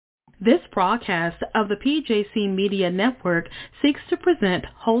This broadcast of the PJC Media Network seeks to present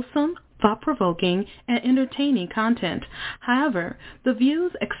wholesome, thought-provoking, and entertaining content. However, the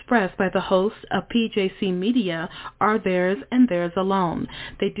views expressed by the hosts of PJC Media are theirs and theirs alone.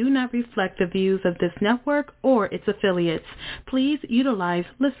 They do not reflect the views of this network or its affiliates. Please utilize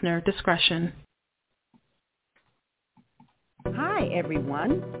listener discretion. Hi,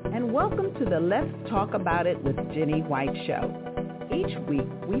 everyone, and welcome to the Let's Talk About It with Jenny White show. Each week,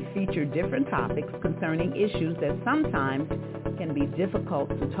 we feature different topics concerning issues that sometimes can be difficult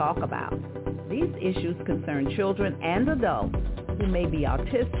to talk about. These issues concern children and adults who may be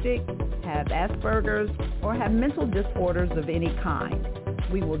autistic, have Asperger's, or have mental disorders of any kind.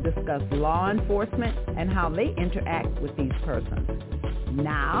 We will discuss law enforcement and how they interact with these persons.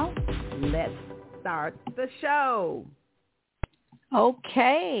 Now, let's start the show.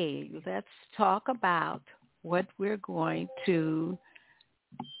 Okay, let's talk about what we're going to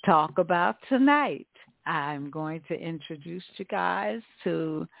talk about tonight. I'm going to introduce you guys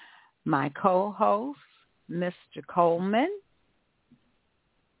to my co-host, Mr. Coleman.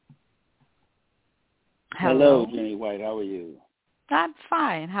 Hello, Jenny White. How are you? I'm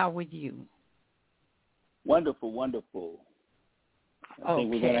fine. How are you? Wonderful, wonderful. I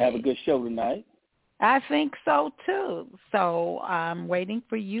think we're going to have a good show tonight. I think so, too. So I'm waiting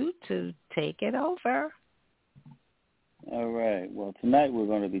for you to take it over. All right. Well, tonight we're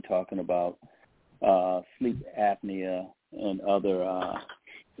going to be talking about sleep apnea and other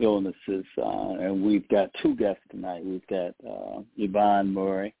illnesses. And we've got two guests tonight. We've got Yvonne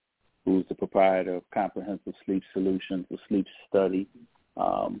Murray, who's the proprietor of Comprehensive Sleep Solutions, a sleep study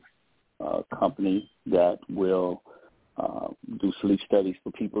company that will do sleep studies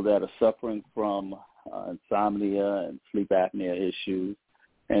for people that are suffering from insomnia and sleep apnea issues.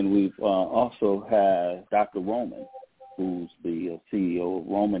 And we've also had Dr. Roman, who's the CEO of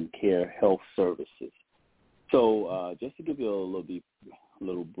Roman Care Health Services. So just to give you a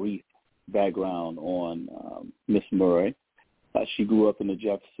little brief background on Miss Murray, she grew up in the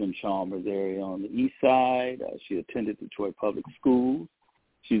Jefferson-Chalmers area on the east side. She attended Detroit Public Schools.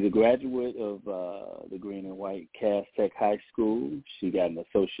 She's a graduate of the Green and White Cass Tech High School. She got an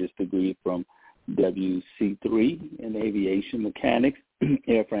associate's degree from WC3 in aviation mechanics,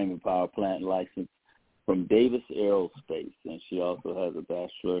 airframe and power plant license from Davis Aerospace. And she also has a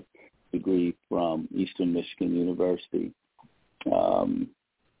bachelor degree from Eastern Michigan University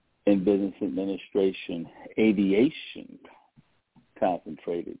in business administration, aviation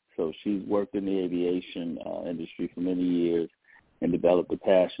concentrated. So she's worked in the aviation industry for many years and developed a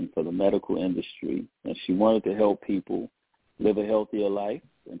passion for the medical industry. And she wanted to help people live a healthier life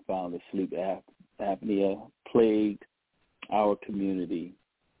and found that sleep apnea plagued our community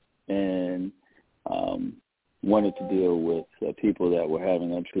and wanted to deal with people that were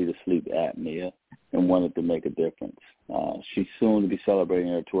having untreated sleep apnea and wanted to make a difference. She's soon to be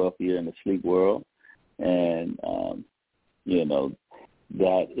celebrating her 12th year in the sleep world. And,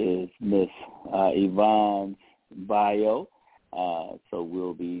 that is Miss Yvonne's bio. So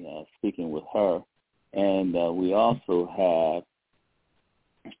we'll be speaking with her. And we also have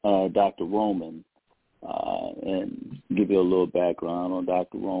Dr. Roman, and give you a little background on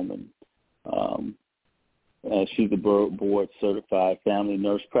Dr. Roman. She's a board-certified family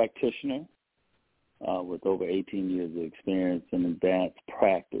nurse practitioner with over 18 years of experience in advanced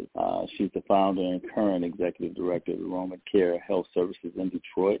practice. She's the founder and current executive director of the Roman Care Health Services in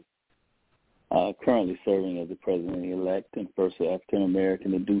Detroit. Currently serving as the president-elect and first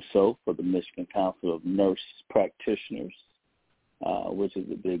African-American to do so for the Michigan Council of Nurse Practitioners, which is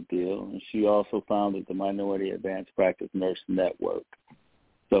a big deal. And she also founded the Minority Advanced Practice Nurse Network.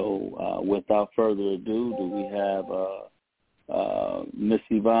 So without further ado, do we have Miss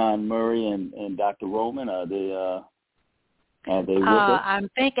Yvonne Murray and Dr. Roman? Are they with us? I'm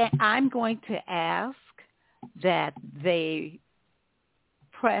thinking I'm going to ask that they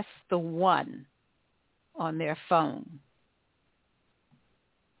press the 1 on their phone.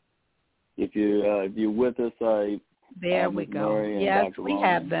 If you're with us, there we go. Murray yes, Dr. we Roman.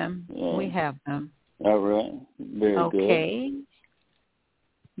 have them. Yeah. We have them. All right. Very good. Okay.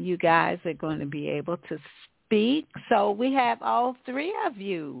 You guys are going to be able to speak. So we have all three of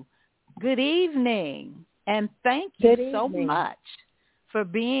you. Good evening. And thank you so much for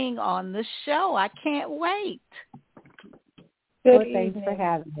being on the show. I can't wait. Good evening. Thanks for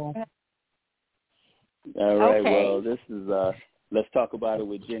having me. All right. Okay. Well, this is Let's Talk About It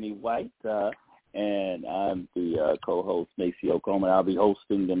with Jenny White, and I'm the co-host, Maceo Coleman. I'll be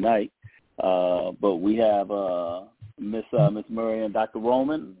hosting tonight. But we have Miss Murray and Dr.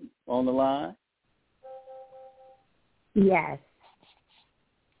 Roman on the line. Yes.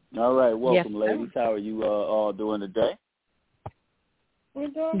 All right, welcome, Yes, ladies. How are you all doing today? We're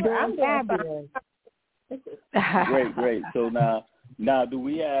doing I'm fabulous. Great. So now, do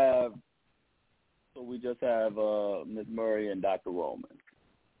we have? So we just have Ms. Murray and Dr. Roman.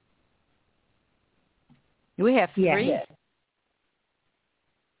 We have three. Yes.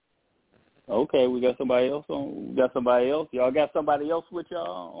 Okay, we got somebody else on. We got somebody else. Y'all got somebody else with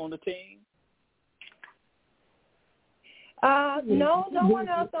y'all on the team? No one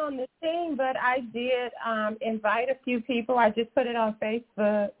else on the team, but I did invite a few people. I just put it on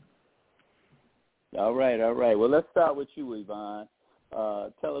Facebook. All right. Well, let's start with you, Yvonne.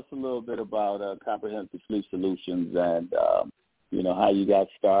 Tell us a little bit about Comprehensive Sleep Solutions and, how you got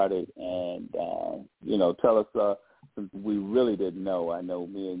started. And, tell us, since we really didn't know, I know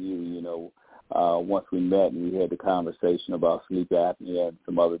me and you, once we met and we had the conversation about sleep apnea and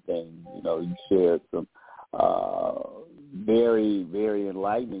some other things, you shared some very, very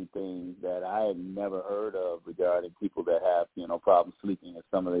enlightening things that I had never heard of regarding people that have, problems sleeping and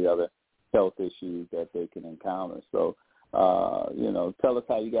some of the other health issues that they can encounter. So, tell us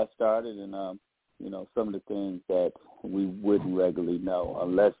how you got started and, some of the things that we wouldn't regularly know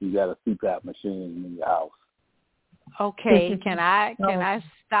unless you got a CPAP machine in your house. Okay, can I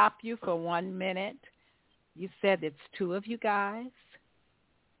stop you for 1 minute? You said it's two of you guys.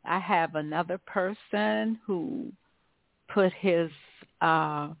 I have another person who put his,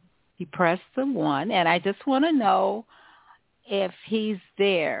 he pressed the 1, and I just want to know if he's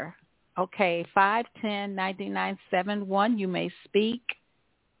there. Okay, 510-9971, you may speak.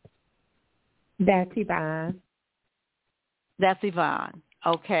 That's Yvonne. That's Yvonne.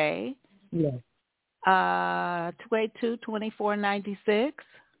 Okay. Yes. 282-2496.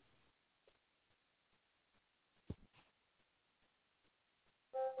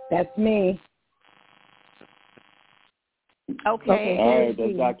 That's me. Okay. All right,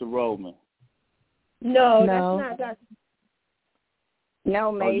 that's Dr. Roman. No, that's not Dr.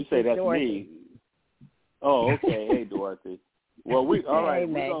 No, Mace, you say that's Dorothy. me. Oh, okay. Hey, Dorothy. Well, all right.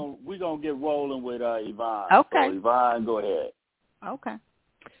 Hey, we're gonna get rolling with Yvonne. Okay. So Yvonne, go ahead.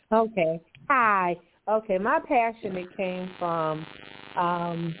 Okay. Hi. Okay, my passion, it came from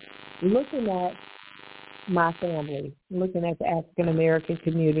looking at my family, looking at the African American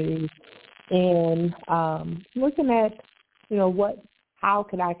community, and looking at, how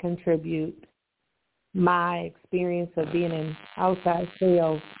could I contribute my experience of being in outside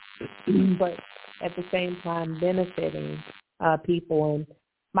sales, but at the same time benefiting people. And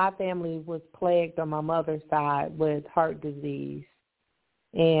my family was plagued on my mother's side with heart disease,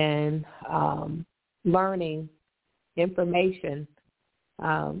 and learning information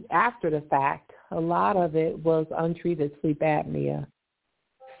after the fact, a lot of it was untreated sleep apnea.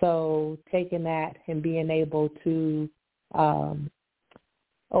 So taking that and being able to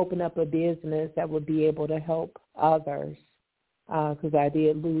open up a business that would be able to help others, because I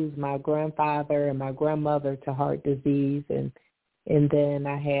did lose my grandfather and my grandmother to heart disease, and then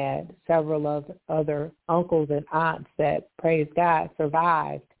I had several other uncles and aunts that, praise God,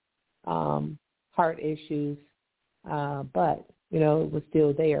 survived heart issues, but, it was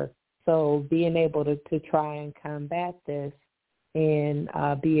still there. So being able to try and combat this and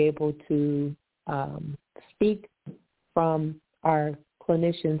be able to speak from our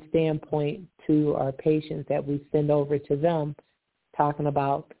clinician standpoint to our patients that we send over to them, talking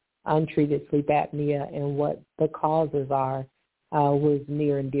about untreated sleep apnea and what the causes are, was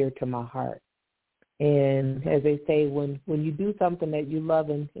near and dear to my heart. And as they say, when you do something that you love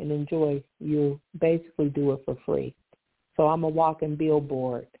and enjoy, you basically do it for free. So I'm a walking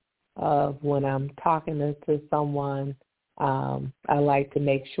billboard of when I'm talking to someone, I like to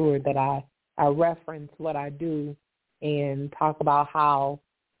make sure that I reference what I do and talk about how,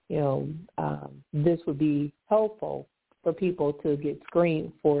 this would be helpful for people to get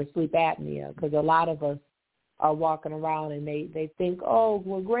screened for sleep apnea, because a lot of us are walking around and they think, oh,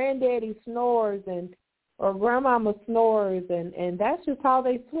 well, granddaddy snores or grandmama snores, and that's just how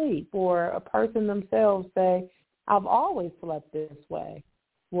they sleep. Or a person themselves say, I've always slept this way.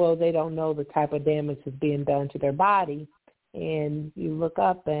 Well, they don't know the type of damage that's being done to their body. And you look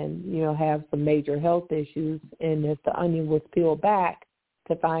up and, have some major health issues. And if the onion was peeled back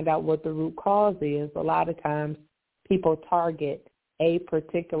to find out what the root cause is, a lot of times people target a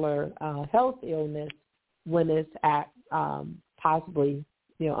particular health illness when it's at possibly,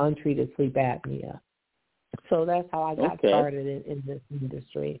 untreated sleep apnea. So that's how I got started in this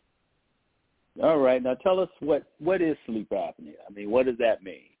industry. All right. Now tell us what is sleep apnea? I mean, what does that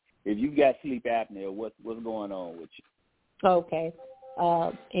mean? If you got sleep apnea, what's going on with you? Okay.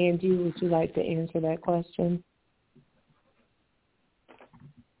 Angie, would you like to answer that question?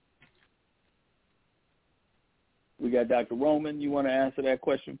 we got Dr. Roman. You want to answer that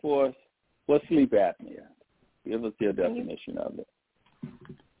question for us? What's sleep apnea? Give us your definition of it.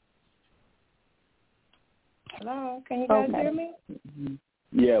 Hello, can you guys hear me? Mm-hmm.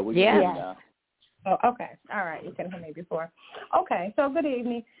 Yeah, we can hear you now. Oh, okay. All right. You couldn't hear me before. Okay, so good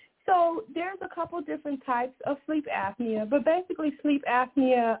evening. So there's a couple different types of sleep apnea, but basically sleep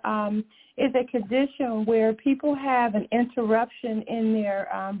apnea is a condition where people have an interruption in their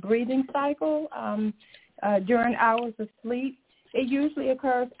breathing cycle during hours of sleep. It usually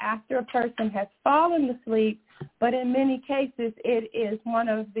occurs after a person has fallen asleep, but in many cases it is one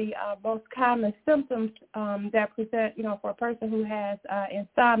of the most common symptoms that present, for a person who has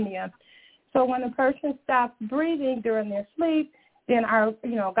insomnia. So when a person stops breathing during their sleep, then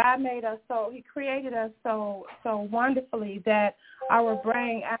God made us He created us so wonderfully that our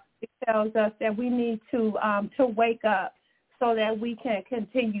brain actually tells us that we need to wake up so that we can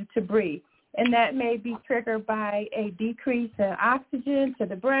continue to breathe. And that may be triggered by a decrease in oxygen to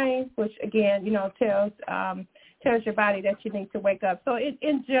the brain, which again, tells your body that you need to wake up. So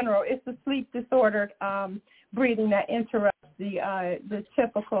in general, it's a sleep disordered breathing that interrupts the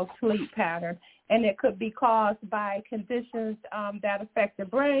typical sleep pattern. And it could be caused by conditions that affect the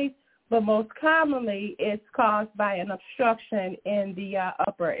brain, but most commonly it's caused by an obstruction in the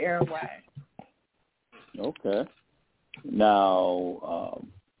upper airway. Okay. Now,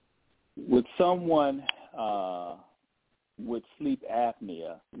 with someone with sleep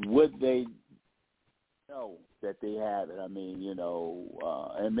apnea, would they know that they have it? I mean,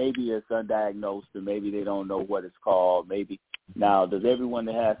 and maybe it's undiagnosed, and maybe they don't know what it's called. Maybe now, does everyone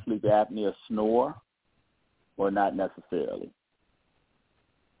that has sleep apnea snore, or not necessarily?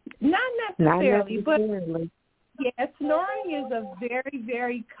 Not necessarily, but snoring is a very,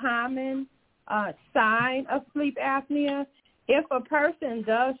 very common sign of sleep apnea. If a person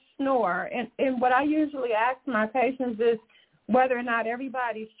does snore, and what I usually ask my patients is whether or not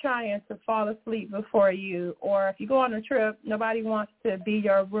everybody's trying to fall asleep before you, or if you go on a trip, nobody wants to be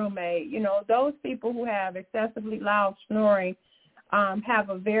your roommate. Those people who have excessively loud snoring have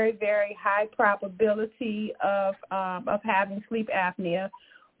a very, very high probability of having sleep apnea.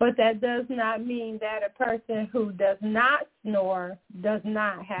 But that does not mean that a person who does not snore does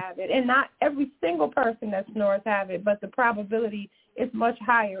not have it. And not every single person that snores have it, but the probability is much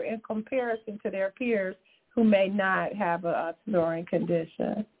higher in comparison to their peers who may not have a snoring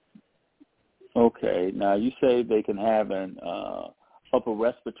condition. Okay. Now, you say they can have an upper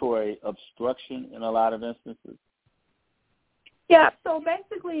respiratory obstruction in a lot of instances? Yeah, so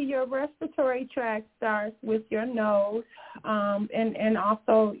basically your respiratory tract starts with your nose and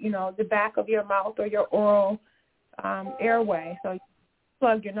also, the back of your mouth or your oral airway. So you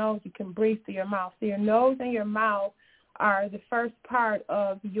plug your nose, you can breathe through your mouth. So your nose and your mouth are the first part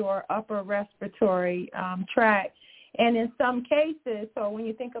of your upper respiratory tract. And in some cases, so when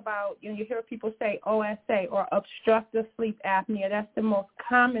you think about, you hear people say OSA or obstructive sleep apnea, that's the most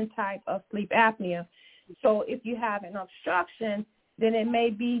common type of sleep apnea. So if you have an obstruction, then it may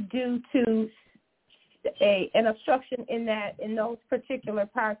be due to an obstruction in those particular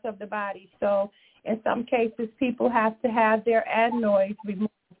parts of the body. So in some cases, people have to have their adenoids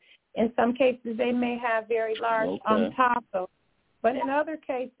removed. In some cases, they may have very large tonsils. But in other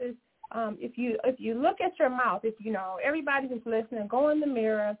cases, if you look at your mouth, everybody who's listening, go in the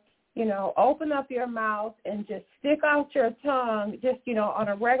mirror, open up your mouth and just stick out your tongue, just, on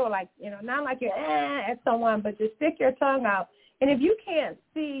a regular, not like you're at someone, but just stick your tongue out. And if you can't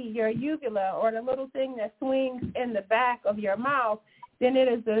see your uvula or the little thing that swings in the back of your mouth, then it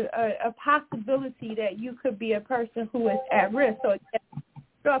is a possibility that you could be a person who is at risk. So it's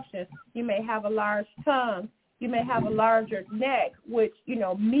obstruction. You may have a large tongue. You may have a larger neck, which,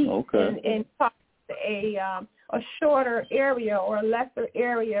 meets and causes a shorter area or a lesser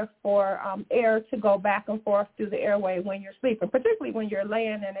area for air to go back and forth through the airway when you're sleeping, particularly when you're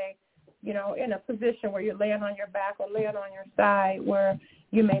laying in a position where you're laying on your back or laying on your side where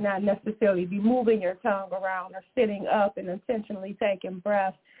you may not necessarily be moving your tongue around or sitting up and intentionally taking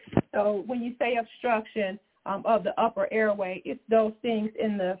breaths. So when you say obstruction of the upper airway, it's those things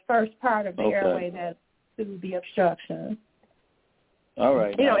in the first part of the airway that do the obstruction. All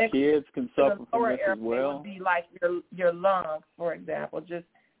right. Now, kids can suffer from this as well. Would be like your lungs, for example, just,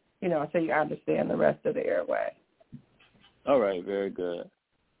 so you understand the rest of the airway. All right. Very good.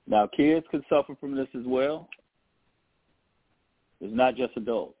 Now, kids can suffer from this as well? It's not just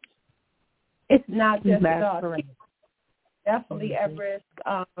adults? It's not just adults. Kids definitely at risk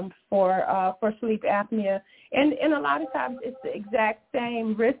for sleep apnea. And a lot of times it's the exact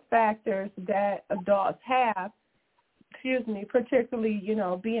same risk factors that adults have, particularly,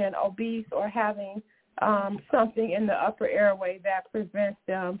 being obese or having something in the upper airway that prevents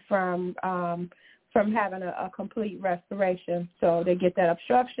them from having a complete respiration. So they get that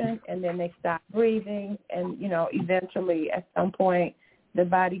obstruction, and then they stop breathing, and, eventually at some point the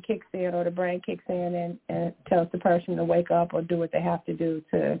body kicks in or the brain kicks in and tells the person to wake up or do what they have to do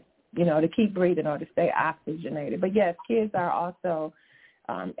to keep breathing or to stay oxygenated. But, yes, kids are also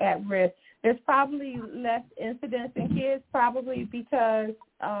at risk. There's probably less incidence in kids probably because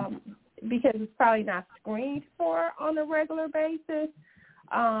it's probably not screened for on a regular basis.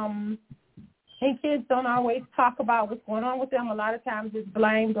 And kids don't always talk about what's going on with them. A lot of times it's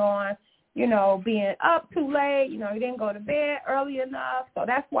blamed on, being up too late, you didn't go to bed early enough, so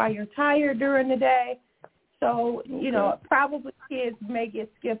that's why you're tired during the day. So, probably kids may get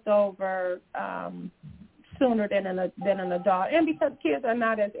skipped over sooner than an adult. And because kids are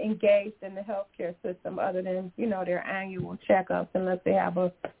not as engaged in the healthcare system other than, their annual checkups unless they have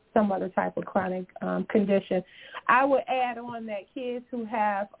some other type of chronic condition. I would add on that kids who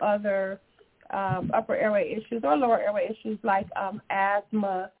have other upper airway issues or lower airway issues like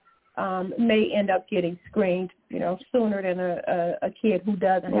asthma may end up getting screened, sooner than a kid who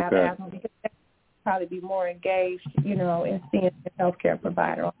doesn't have asthma, because they probably be more engaged, in seeing the healthcare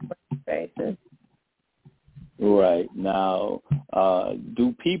provider on a basis. Right. Now,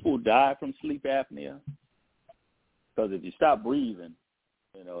 do people die from sleep apnea? Because if you stop breathing,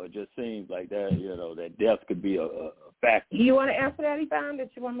 it just seems like that, that death could be a factor. You want to answer that, Yvonne?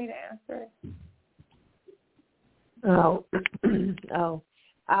 Did you want me to answer it?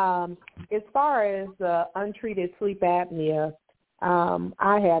 As far as untreated sleep apnea,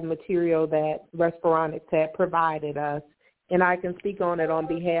 I had material that Respironics had provided us, and I can speak on it on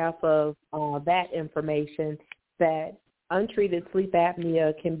behalf of that information, that untreated sleep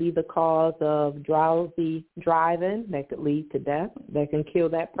apnea can be the cause of drowsy driving that could lead to death, that can kill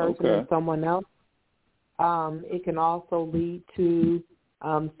that person and someone else. It can also lead to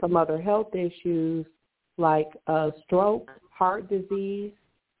some other health issues like stroke, heart disease,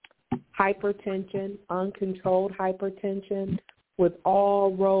 hypertension, uncontrolled hypertension, with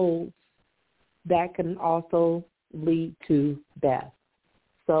all roads that can also lead to death.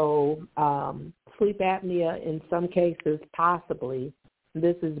 So sleep apnea in some cases possibly,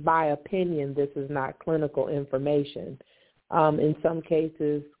 this is by opinion, this is not clinical information, in some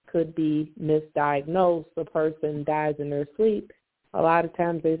cases could be misdiagnosed. The person dies in their sleep. A lot of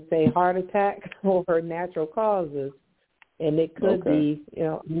times they say heart attack or natural causes, and it could be,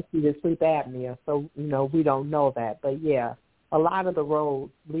 due to sleep apnea. So, we don't know that. But, yeah, a lot of the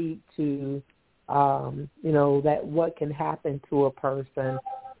roads lead to, that what can happen to a person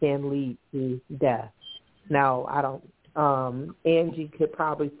can lead to death. Now, I don't, Angie could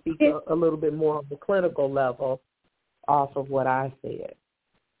probably speak a little bit more on the clinical level off of what I said.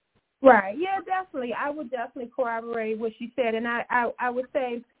 Right. Yeah, definitely. I would definitely corroborate what she said. And I would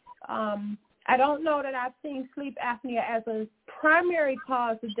say I don't know that I've seen sleep apnea as a primary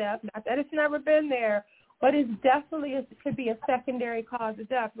cause of death. Not that it's never been there, but it could be a secondary cause of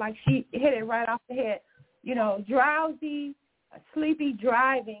death. Like she hit it right off the head. Drowsy, sleepy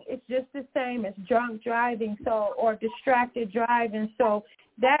driving, it's just the same as drunk driving, or distracted driving. So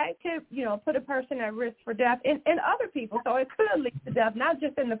that could, put a person at risk for death in other people. So it could lead to death, not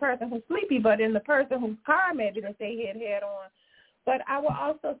just in the person who's sleepy, but in the person whose car maybe that they hit head on. But I will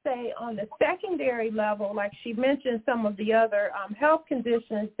also say on the secondary level, like she mentioned, some of the other health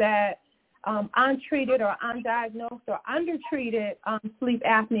conditions that untreated or undiagnosed or undertreated sleep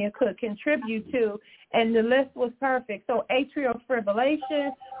apnea could contribute to, and the list was perfect. So atrial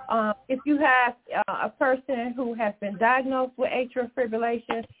fibrillation, if you have a person who has been diagnosed with atrial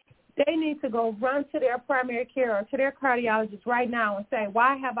fibrillation, they need to go run to their primary care or to their cardiologist right now and say,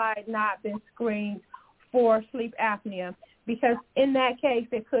 why have I not been screened for sleep apnea? Because in that case,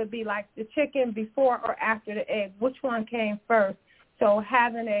 it could be like the chicken before or after the egg. Which one came first? So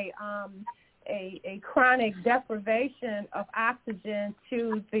having a chronic deprivation of oxygen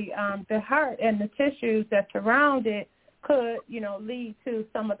to the heart and the tissues that surround it could, lead to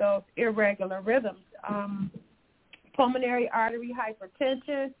some of those irregular rhythms. Pulmonary artery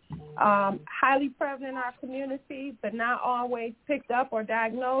hypertension, highly prevalent in our community, but not always picked up or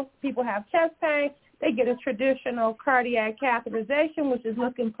diagnosed. People have chest pain. They get a traditional cardiac catheterization, which is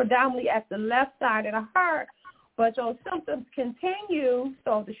looking predominantly at the left side of the heart. But those symptoms continue,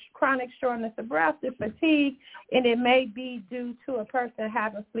 so the chronic shortness of breath, the fatigue, and it may be due to a person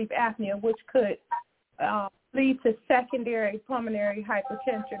having sleep apnea, which could lead to secondary pulmonary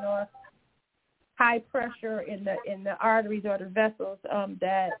hypertension or high pressure in the arteries or the vessels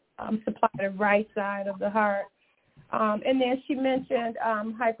that supply the right side of the heart. And then she mentioned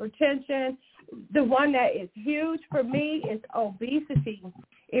hypertension. the one that is huge for me is obesity.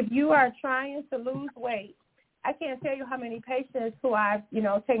 If you are trying to lose weight, I can't tell you how many patients who I've,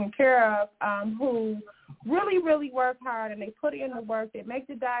 taken care of who really, really work hard and they put in the work. They make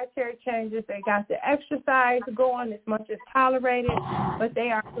the dietary changes. They got the exercise going as much as tolerated, but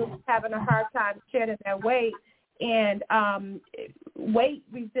they are really having a hard time shedding their weight. And weight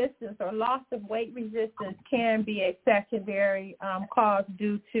resistance or loss of weight resistance can be a secondary cause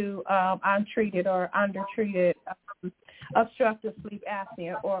due to untreated or undertreated obstructive sleep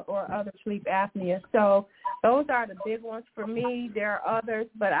apnea or other sleep apnea. So those are the big ones for me. There are others,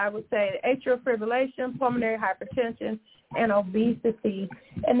 but I would say atrial fibrillation, pulmonary hypertension, and obesity.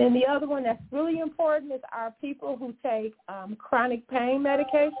 And then the other one that's really important is our people who take chronic pain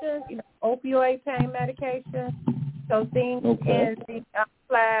medications, opioid pain medications. So things in the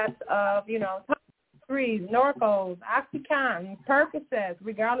class of, Norcos, Oxycontin, Percocets,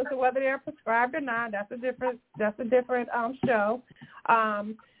 regardless of whether they're prescribed or not. That's a different show.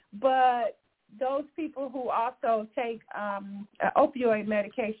 But those people who also take opioid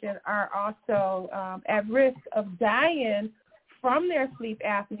medication are also at risk of dying from their sleep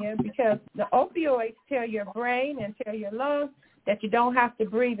apnea because the opioids tell your brain and tell your lungs that you don't have to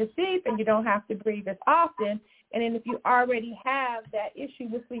breathe as deep and you don't have to breathe as often. And then if you already have that issue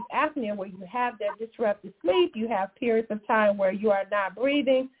with sleep apnea where you have that disrupted sleep, you have periods of time where you are not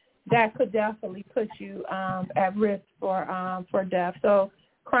breathing, that could definitely put you at risk for death. So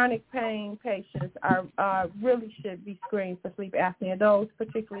chronic pain patients really should be screened for sleep apnea, those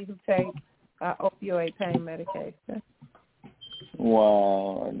particularly who take opioid pain medication.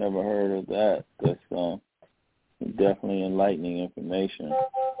 Wow, I never heard of that. That's definitely enlightening information.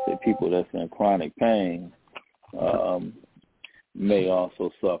 The people that's in chronic pain may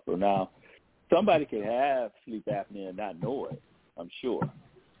also suffer. Now, somebody can have sleep apnea and not know it, I'm sure.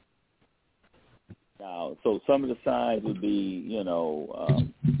 Now, so some of the signs would be,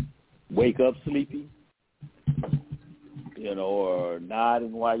 wake up sleepy, or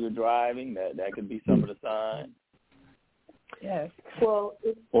nodding while you're driving. That could be some of the signs. Yes. Well,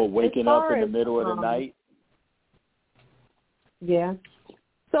 or waking up in the middle of the night. Yeah.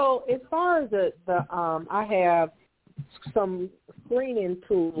 So as far as the I have some screening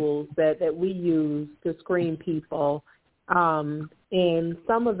tools that we use to screen people, and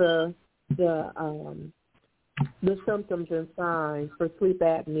some of the symptoms and signs for sleep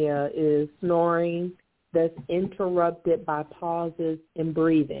apnea is snoring that's interrupted by pauses in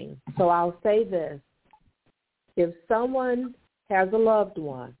breathing. So I'll say this: if someone has a loved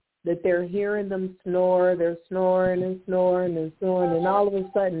one that they're hearing them snore, they're snoring and snoring and snoring, and all of a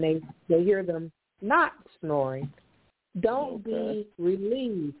sudden they hear them not snoring, don't be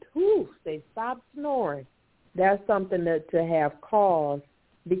relieved. Whew, they stopped snoring. That's something to have cause,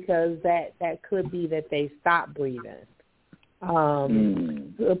 because that could be that they stopped breathing.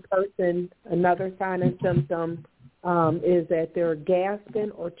 A person, another sign and symptom is that they're gasping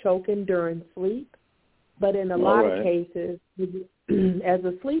or choking during sleep. But in a lot of cases, as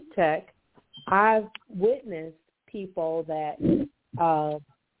a sleep tech, I've witnessed people that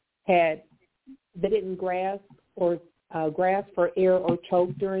they didn't grasp for air or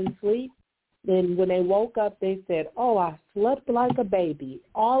choke during sleep. Then when they woke up, they said, "Oh, I slept like a baby."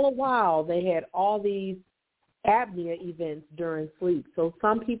 All the while, they had all these apnea events during sleep. So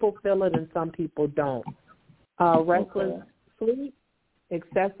some people feel it and some people don't. Restless sleep,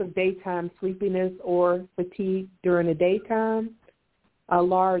 excessive daytime sleepiness or fatigue during the daytime. A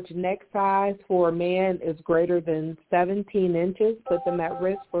large neck size for a man is greater than 17 inches, puts them at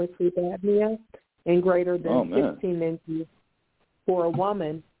risk for sleep apnea, and greater than 16 inches for a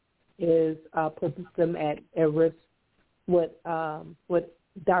woman puts them at risk. What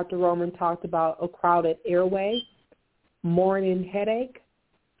Dr. Roman talked about, a crowded airway, morning headache,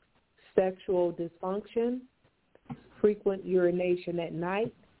 sexual dysfunction, frequent urination at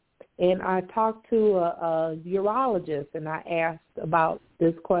night. And I talked to a urologist, and I asked about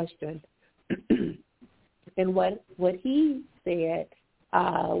this question. And what he said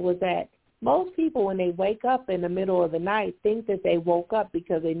was that most people, when they wake up in the middle of the night, think that they woke up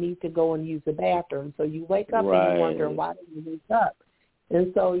because they need to go and use the bathroom. So you wake up and you're wondering, why did you wake up?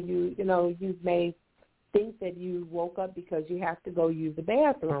 And so you may think that you woke up because you have to go use the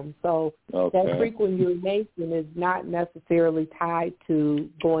bathroom. So that frequent urination is not necessarily tied to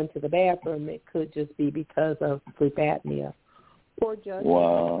going to the bathroom. It could just be because of sleep apnea. Poor judgment,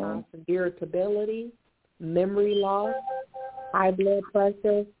 constant irritability, memory loss, high blood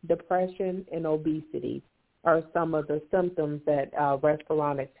pressure, depression, and obesity are some of the symptoms that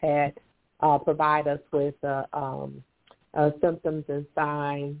Respironics had provide us with symptoms and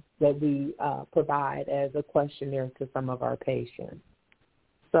signs that we provide as a questionnaire to some of our patients.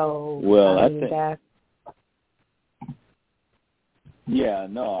 So, I think that's... Yeah,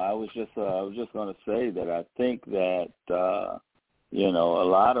 no, I was just going to say that I think that a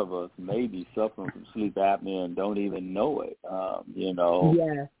lot of us may be suffering from sleep apnea and don't even know it.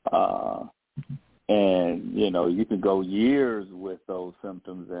 Yes. And you can go years with those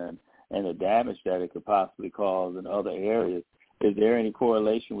symptoms and the damage that it could possibly cause in other areas. Is there any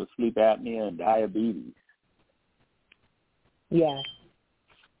correlation with sleep apnea and diabetes? Yes.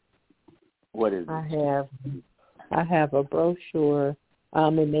 What is it? I have a brochure.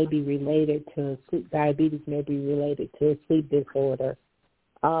 It may be related to sleep. Diabetes may be related to a sleep disorder.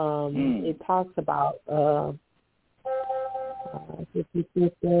 It talks about looking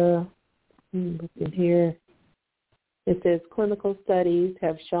here. It says clinical studies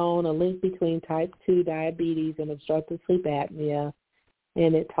have shown a link between type 2 diabetes and obstructive sleep apnea,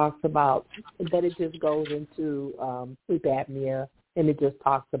 and it talks about, but it just goes into sleep apnea. And it just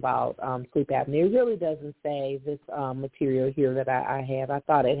talks about sleep apnea. It really doesn't say this material here that I have. I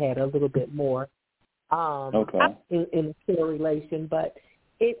thought it had a little bit more in correlation. But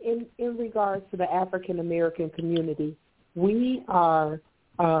in regards to the African-American community, we are,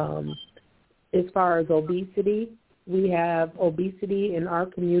 as far as obesity, we have obesity in our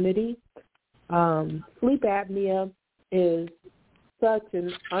community. Sleep apnea is such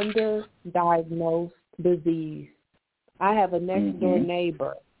an underdiagnosed disease. I have a next-door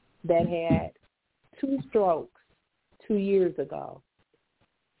neighbor that had 2 strokes 2 years ago.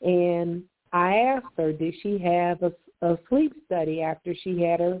 And I asked her, did she have a sleep study after she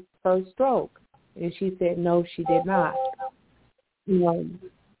had her first stroke? And she said, no, she did not.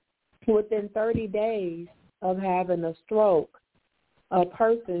 Within 30 days of having a stroke, a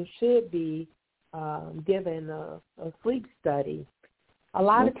person should be given a sleep study. A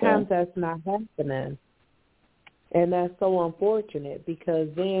lot of times that's not happening. And that's so unfortunate, because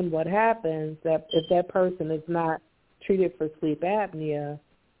then what happens, that if that person is not treated for sleep apnea,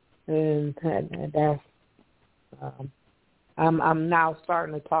 and that's I'm now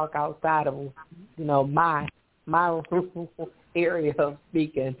starting to talk outside of my area of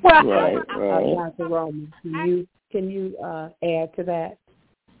speaking. Right. Dr. Roman, can you add to that?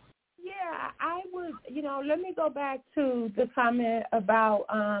 Yeah, I would. Let me go back to the comment about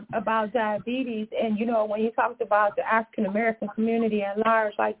diabetes, and when you talked about the African American community at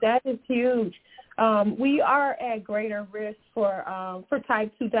large, like that is huge. We are at greater risk for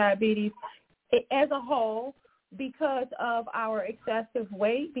type 2 diabetes as a whole because of our excessive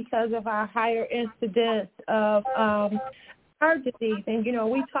weight, because of our higher incidence of heart disease, and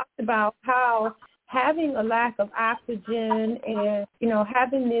we talked about how having a lack of oxygen and,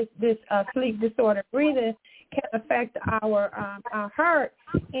 having this sleep disorder breathing can affect our heart.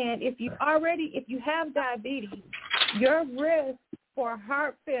 And if you have diabetes, your risk for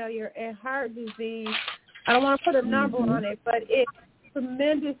heart failure and heart disease, I don't want to put a number on it, but it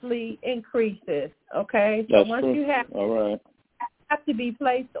tremendously increases, okay? So once you have to be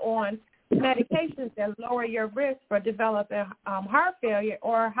placed on medications that lower your risk for developing heart failure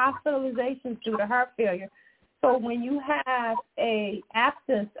or hospitalizations due to heart failure. So when you have a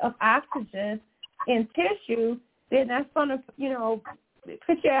absence of oxygen in tissue, then that's going to,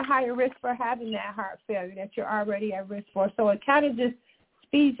 put you at higher risk for having that heart failure that you're already at risk for. So it kind of just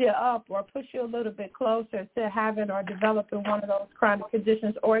speeds you up or push you a little bit closer to having or developing one of those chronic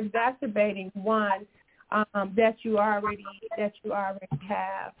conditions or exacerbating one that you already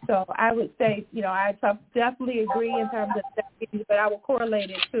have. So I would say, I definitely agree in terms of diabetes, but I would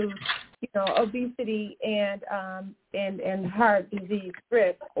correlate it to, obesity and heart disease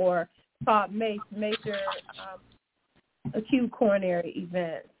risk, or called major acute coronary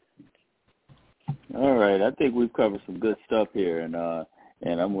events. All right, I think we've covered some good stuff here, and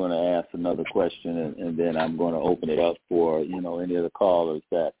I'm going to ask another question, and then I'm going to open it up for any of the callers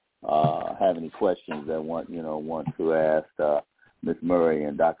that have any questions that want to ask Ms. Murray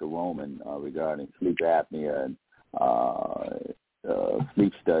and Dr. Roman regarding sleep apnea and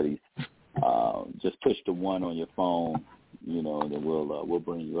sleep studies. Just push the 1 on your phone, and then we'll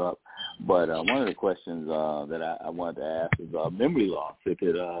bring you up. But one of the questions that I wanted to ask is memory loss. Sleep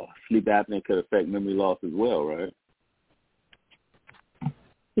apnea could affect memory loss as well, right?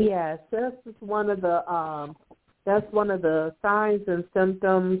 Yes, that's one of the signs and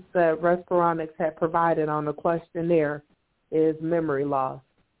symptoms that Respironics had provided on the questionnaire is memory loss.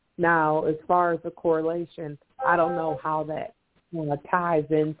 Now, as far as the correlation, I don't know how that ties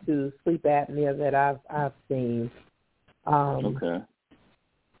into sleep apnea that I've seen. Okay.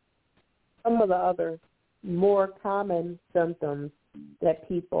 Some of the other more common symptoms that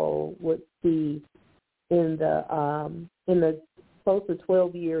people would see in the close to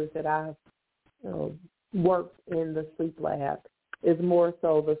 12 years that I've worked in the sleep lab is more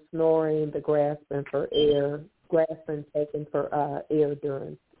so the snoring, the grasping taken for air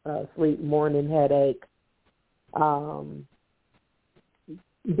during sleep, morning headache,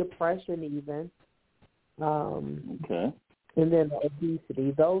 depression even, and then the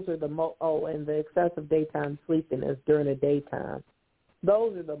obesity. Those are the and the excessive daytime sleepiness during the daytime.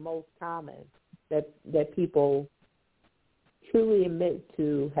 Those are the most common that people truly admit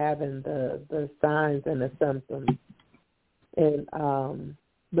to having the signs and the symptoms. And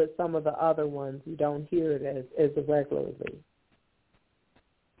but some of the other ones you don't hear it as regularly.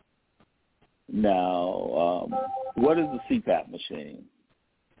 Now, what is the CPAP machine?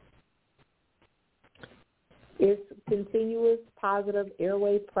 It's continuous positive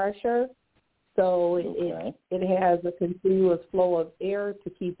airway pressure. So it has a continuous flow of air to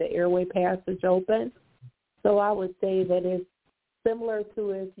keep the airway passage open. So I would say that it's similar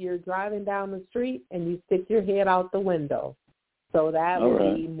to if you're driving down the street and you stick your head out the window. So that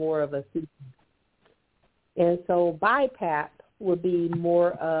would be more of a CPAP. And so BiPAP would be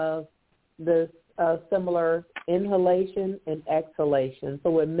more of the similar inhalation and exhalation.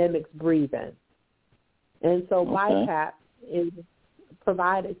 So it mimics breathing. And so BiPAP is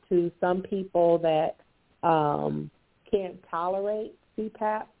provided to some people that can't tolerate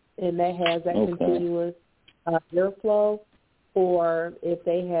CPAP and that has that continuous airflow, or if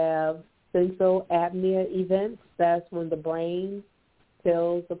they have central apnea events, that's when the brain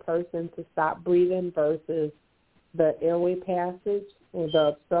tells the person to stop breathing versus the airway passage or the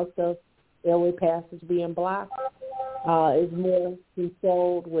obstructive airway passage being blocked is more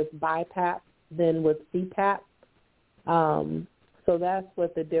controlled with BiPAP than with CPAP. So that's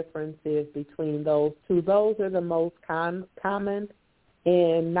what the difference is between those two. Those are the most common.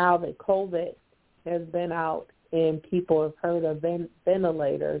 And now that COVID has been out and people have heard of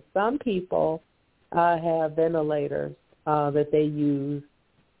ventilators, some people have ventilators that they use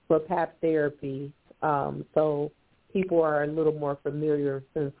for PAP therapy. So people are a little more familiar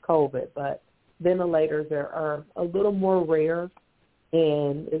since COVID, but ventilators are a little more rare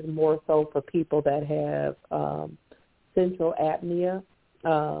and is more so for people that have central apnea.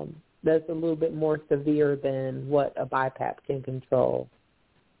 That's a little bit more severe than what a BiPAP can control.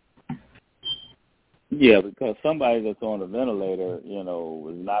 Yeah, because somebody that's on a ventilator, is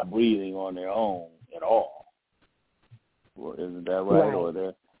not breathing on their own at all. Well, isn't that right?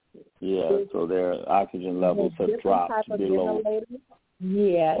 Or so their oxygen levels have dropped below.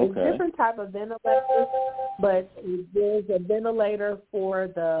 Yeah, it's different type of ventilators, but there's a ventilator for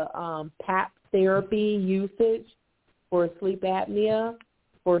the PAP therapy usage for sleep apnea,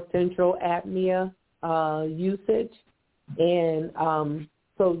 for central apnea usage. And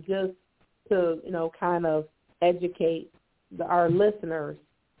so just to, kind of educate our listeners,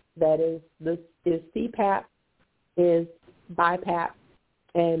 that is CPAP, is BiPAP,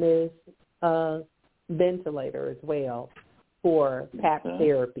 and is a ventilator as well for PAP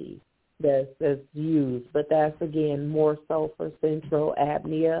therapy that's used. But that's, again, more so for central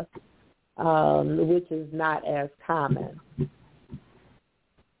apnea, which is not as common.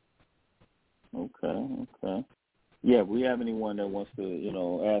 Okay. Yeah, if we have anyone that wants to,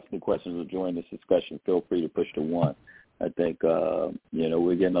 ask any questions or join this discussion, feel free to push the 1. I think,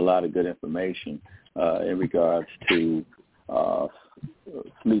 we're getting a lot of good information in regards to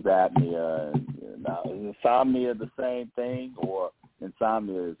sleep apnea. Now, is insomnia the same thing, or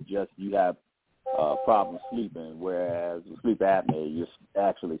insomnia is just you have problems sleeping, whereas with sleep apnea, you're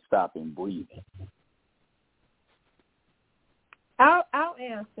actually stopping breathing? I'll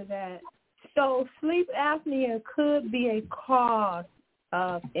answer that. So sleep apnea could be a cause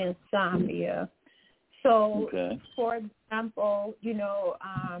of insomnia. So, for example,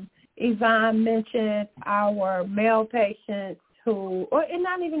 Yvonne mentioned our male patients who,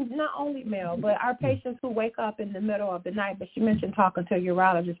 not only male, but our patients who wake up in the middle of the night. But she mentioned talking to a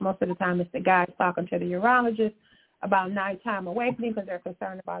urologist. Most of the time it's the guys talking to the urologist about nighttime awakening because they're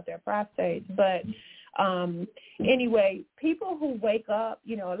concerned about their prostate. But anyway, people who wake up,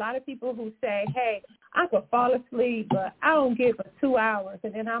 a lot of people who say, hey, I could fall asleep, but I don't get but 2 hours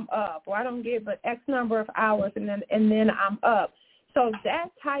and then I'm up, or I don't get but X number of hours and then I'm up. So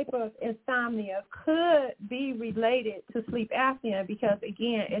that type of insomnia could be related to sleep apnea because,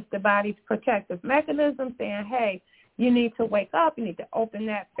 again, it's the body's protective mechanism saying, hey, you need to wake up, you need to open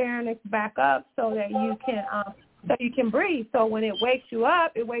that pharynx back up so that you can breathe. So when it wakes you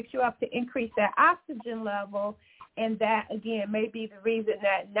up to increase that oxygen level, and that, again, may be the reason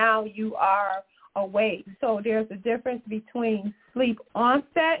that now you are awake. So there's a difference between sleep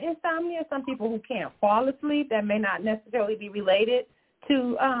onset insomnia, some people who can't fall asleep, that may not necessarily be related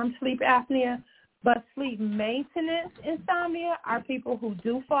to sleep apnea. But sleep maintenance insomnia are people who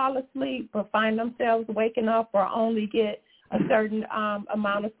do fall asleep but find themselves waking up or only get a certain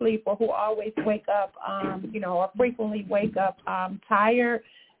amount of sleep, or who always wake up, or frequently wake up tired.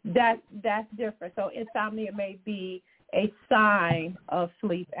 That's different. So insomnia may be a sign of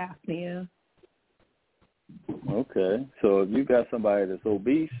sleep apnea. Okay. So if you got somebody that's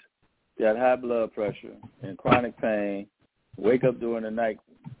obese, got high blood pressure and chronic pain, wake up during the night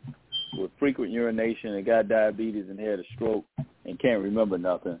with frequent urination and got diabetes and had a stroke and can't remember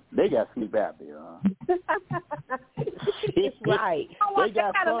nothing, they got sleep apnea, huh? That's right. They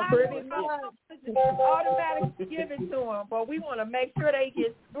got pretty much automatically given to them, but we want to make sure they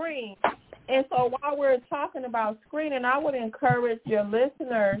get screened. And so while we're talking about screening, I would encourage your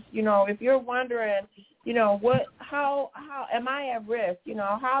listeners, if you're wondering, how am I at risk?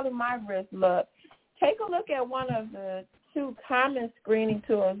 How do my risks look? Take a look at one of the 2 common screening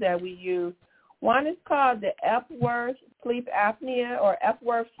tools that we use. One is called the Epworth Sleep Apnea, or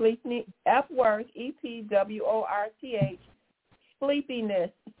Epworth EPWORTH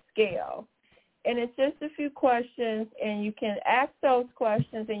Sleepiness Scale. And it's just a few questions, and you can ask those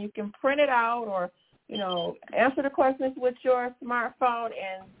questions, and you can print it out or, answer the questions with your smartphone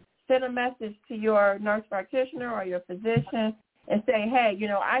and send a message to your nurse practitioner or your physician and say, hey,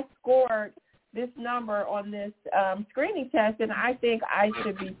 I scored this number on this screening test, and I think I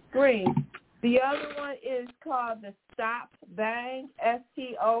should be screened. The other one is called the STOP Bang,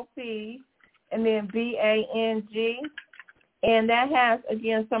 STOP, and then BANG. And that has,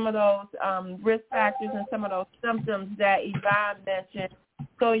 again, some of those risk factors and some of those symptoms that Yvonne mentioned.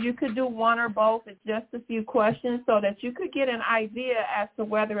 So you could do one or both. It's just a few questions so that you could get an idea as to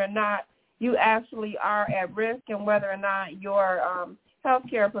whether or not you actually are at risk and whether or not your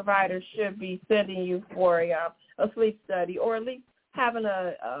healthcare providers should be sending you for a sleep study, or at least having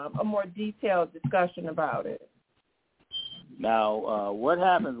a more detailed discussion about it. Now, what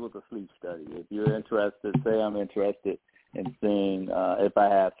happens with a sleep study? If you're interested, say I'm interested in seeing if I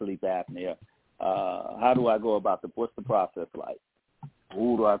have sleep apnea, how do I go about what's the process like?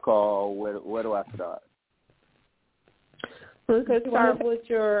 Who do I call? Where do I start? You could start with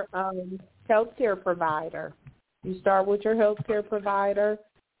your healthcare provider. You start with your healthcare provider,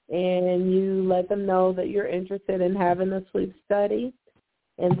 and you let them know that you're interested in having a sleep study,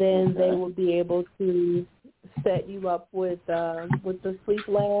 and then they will be able to set you up with the sleep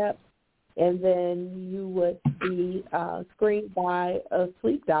lab, and then you would be screened by a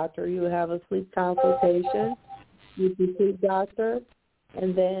sleep doctor. You would have a sleep consultation with the sleep doctor,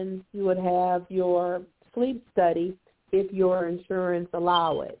 and then you would have your sleep study if your insurance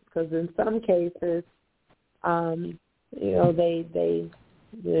allow it, because in some cases, some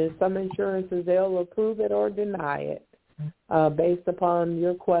insurances, they'll approve it or deny it based upon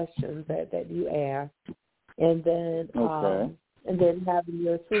your questions that you ask. And then and then having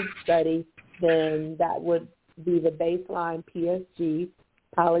your sleep study, then that would be the baseline PSG,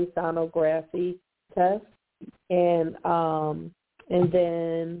 polysomnography test. And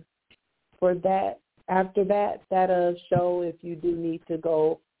then for that, after that, that'll show if you do need to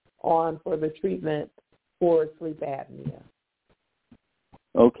go on for the treatment for sleep apnea.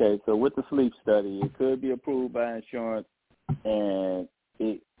 Okay, so with the sleep study, it could be approved by insurance, and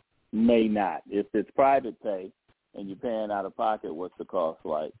it may not. If it's private pay and you're paying out of pocket, what's the cost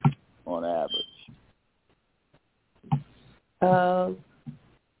like on average?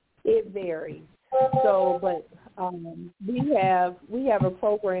 It varies. So, but we have a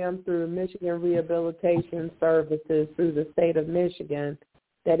program through Michigan Rehabilitation Services through the state of Michigan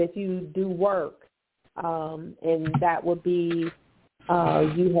that if you do work, and that would be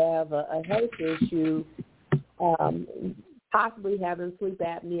you have a health issue, possibly having sleep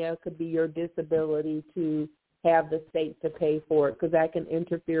apnea could be your disability to have the state to pay for it, because that can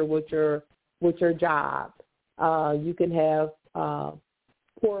interfere with your job. You can have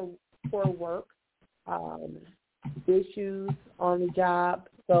poor work issues on the job,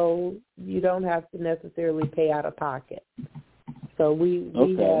 so you don't have to necessarily pay out of pocket. So we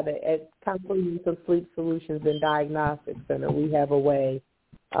have at Comprehensive Sleep Solutions and Diagnostic Center, we have a way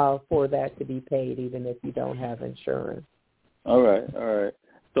for that to be paid even if you don't have insurance. All right.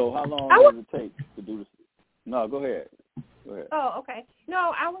 So how long does it take to do this? No, go ahead. Oh, okay.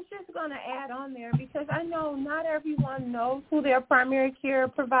 No, I was just going to add on there because I know not everyone knows who their primary care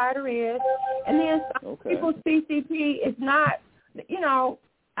provider is. And then some people's PCP is not,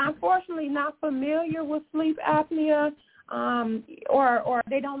 unfortunately not familiar with sleep apnea. or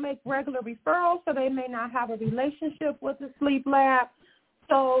they don't make regular referrals, so they may not have a relationship with the sleep lab.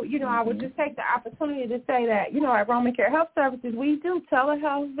 So, I would just take the opportunity to say that, at Roman Care Health Services, we do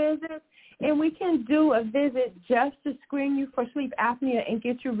telehealth visits, and we can do a visit just to screen you for sleep apnea and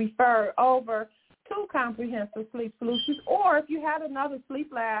get you referred over to Comprehensive Sleep Solutions. Or if you had another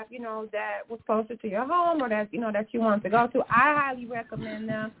sleep lab, that was closer to your home or that you wanted to go to, I highly recommend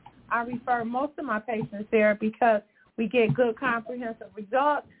them. I refer most of my patients there because we get good comprehensive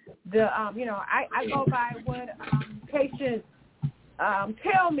results. I go by what patients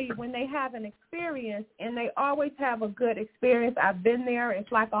tell me when they have an experience, and they always have a good experience. I've been there.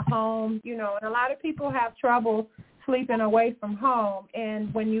 It's like a home, and a lot of people have trouble sleeping away from home.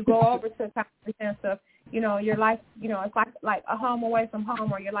 And when you go over to comprehensive, you're like, it's like a home away from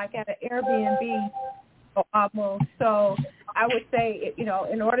home, or you're like at an Airbnb almost. So I would say,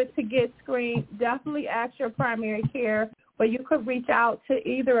 in order to get screened, definitely ask your primary care, but you could reach out to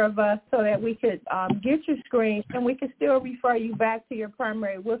either of us so that we could get you screened, and we could still refer you back to your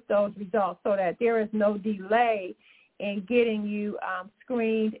primary with those results so that there is no delay in getting you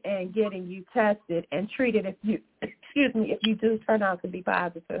screened and getting you tested and treated if you do turn out to be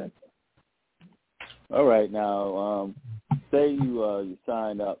positive. All right. Now, say you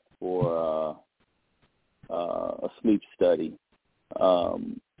sign up for a sleep study.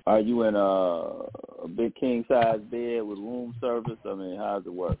 Are you in a big king size bed with room service? I mean, how does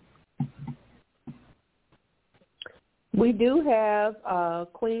it work? We do have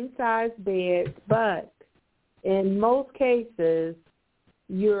queen size beds, but in most cases,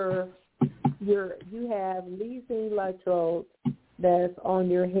 you have leasing electrodes that's on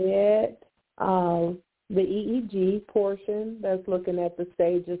your head, the EEG portion that's looking at the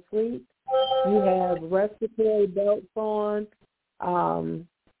stage of sleep. You have respiratory belts on,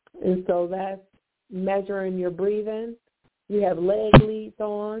 and so that's measuring your breathing. You have leg leads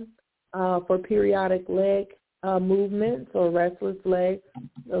on for periodic leg movements or restless legs,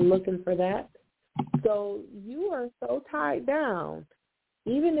 looking for that. So you are so tied down.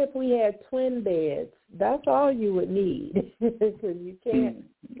 Even if we had twin beds, that's all you would need because you can't,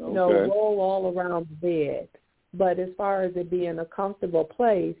 roll all around the bed. But as far as it being a comfortable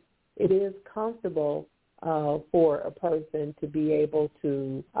place, it is comfortable for a person to be able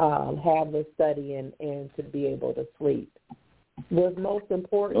to have the study and to be able to sleep. What's most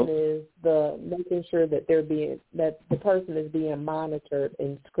important is making sure that that the person is being monitored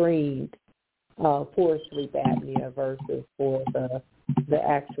and screened for sleep apnea versus for the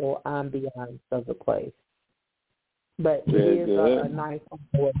actual ambiance of the place. But it is a nice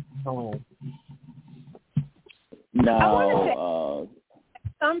home. Now,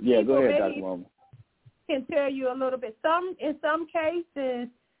 some go people ahead, Dr. Moman. Can tell you a little bit. In some cases,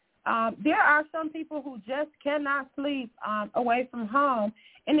 there are some people who just cannot sleep away from home,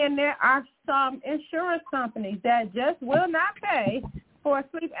 and then there are some insurance companies that just will not pay for a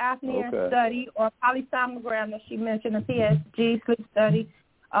sleep apnea study or polysomnogram that she mentioned, a PSG sleep study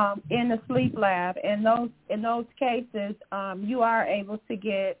in the sleep lab. And in those cases, you are able to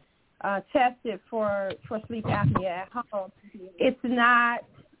get tested for sleep apnea at home. It's not,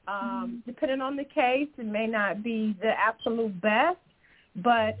 depending on the case, it may not be the absolute best,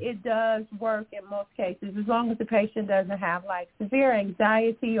 but it does work in most cases as long as the patient doesn't have like severe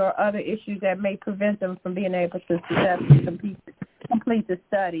anxiety or other issues that may prevent them from being able to successfully complete the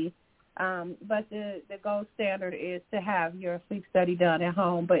study. But the gold standard is to have your sleep study done at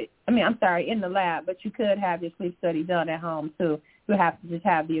home. In the lab, but you could have your sleep study done at home too. You have to just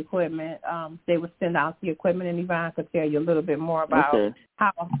have the equipment. They would send out the equipment, and Yvonne could tell you a little bit more about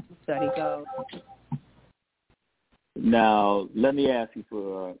how a study goes. Now, let me ask you,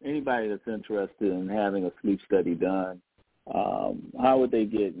 for anybody that's interested in having a sleep study done, how would they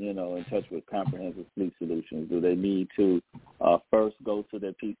get, in touch with Comprehensive Sleep Solutions? Do they need to first go to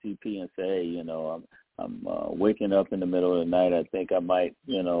their PCP and say, I'm waking up in the middle of the night, I think I might,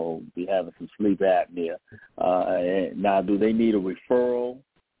 be having some sleep apnea. Now, do they need a referral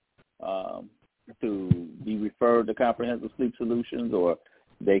to be referred to Comprehensive Sleep Solutions, or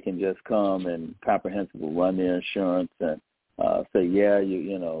they can just come and Comprehensive will run their insurance and say,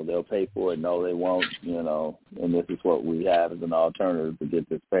 they'll pay for it. No, they won't, and this is what we have as an alternative to get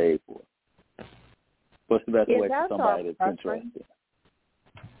this paid for. What's the best way for somebody that's interested?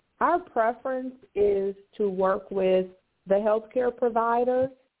 Our preference is to work with the healthcare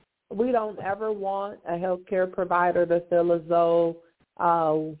providers. We don't ever want a healthcare provider to feel as though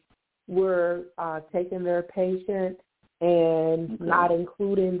we're taking their patient and not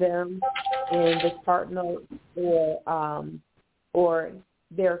including them in the partner or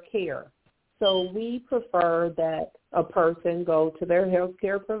their care. So we prefer that a person go to their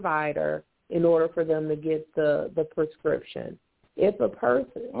healthcare provider in order for them to get the prescription. If a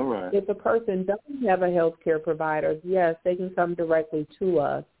person doesn't have a healthcare provider, yes, they can come directly to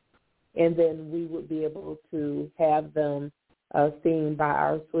us, and then we would be able to have them seen by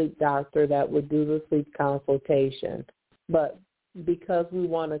our sleep doctor that would do the sleep consultation. But because we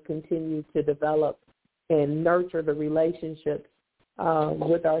want to continue to develop and nurture the relationships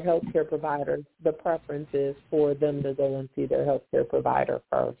with our healthcare providers, the preference is for them to go and see their healthcare provider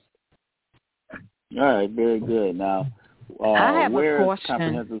first. All right, very good. Now, I have a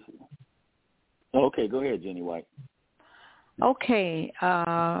question. Okay, go ahead, Jenny White. Okay,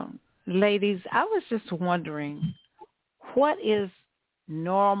 ladies, I was just wondering, what is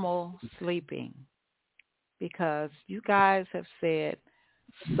normal sleeping? Because you guys have said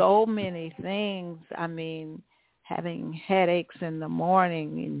so many things. I mean, having headaches in the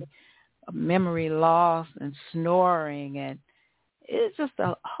morning and memory loss and snoring, and it's just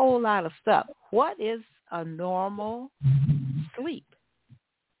a whole lot of stuff. What is a normal sleep?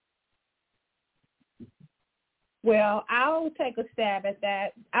 Well, I'll take a stab at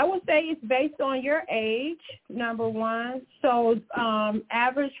that. I would say it's based on your age, number one. So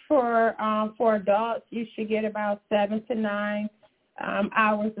average for adults, you should get about 7 to 9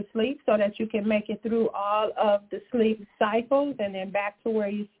 hours of sleep so that you can make it through all of the sleep cycles and then back to where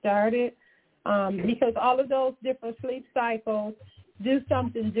you started. Because all of those different sleep cycles do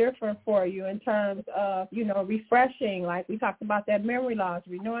something different for you in terms of, refreshing, like we talked about that memory loss,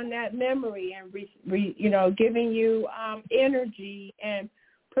 renewing that memory and, giving you energy and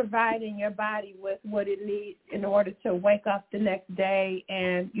providing your body with what it needs in order to wake up the next day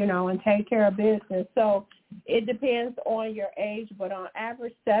and, and take care of business. So it depends on your age, but on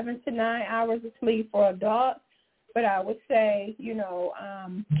average 7 to 9 hours of sleep for adults. But I would say,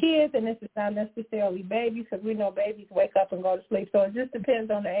 kids, and this is not necessarily babies, because we know babies wake up and go to sleep. So it just depends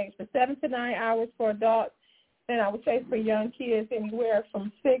on the age. But 7 to 9 hours for adults, and I would say for young kids, anywhere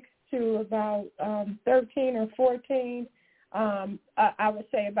from 6 to about 13 or 14, I would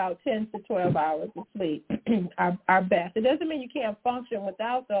say about 10 to 12 hours of sleep are best. It doesn't mean you can't function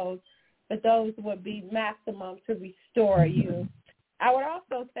without those, but those would be maximum to restore you. I would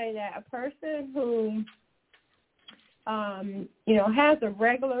also say that a person who has a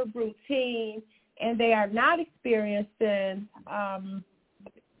regular routine and they are not experiencing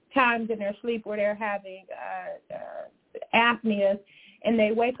times in their sleep where they're having apneas and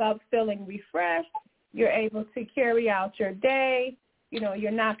they wake up feeling refreshed, you're able to carry out your day.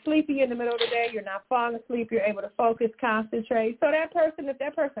 You're not sleepy in the middle of the day. You're not falling asleep. You're able to focus, concentrate. So if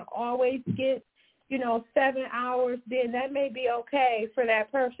that person always gets, 7 hours, then that may be okay for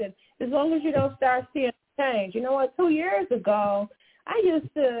that person, as long as you don't start seeing change. 2 years ago, I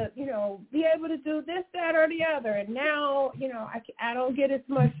used to, be able to do this, that, or the other, and now, I don't get as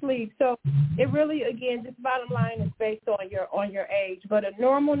much sleep. So it really, again, just bottom line is based on your age. But a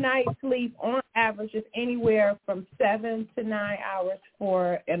normal night's sleep on average is anywhere from 7 to 9 hours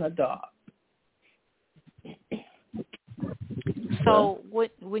for an adult. So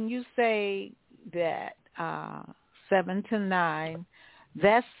when you say that 7 to 9,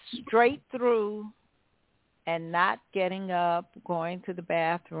 that's straight through and not getting up, going to the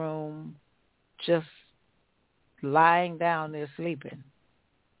bathroom, just lying down there sleeping.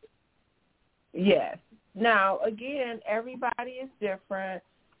 Yes. Now, again, everybody is different.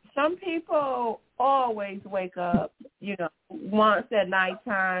 Some people always wake up, once at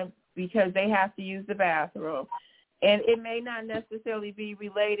nighttime because they have to use the bathroom. And it may not necessarily be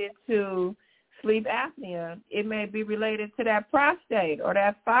related to sleep apnea. It may be related to that prostate or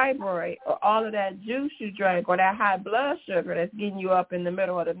that fibroid or all of that juice you drank or that high blood sugar that's getting you up in the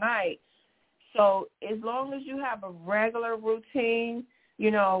middle of the night. So as long as you have a regular routine,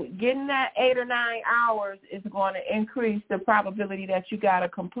 getting that 8 or 9 hours is going to increase the probability that you got a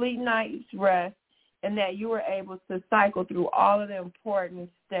complete night's rest and that you were able to cycle through all of the important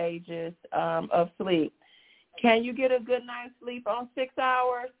stages of sleep. Can you get a good night's sleep on 6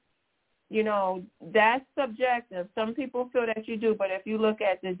 hours? That's subjective. Some people feel that you do, but if you look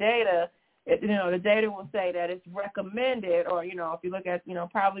at the data, the data will say that it's recommended, or, if you look at,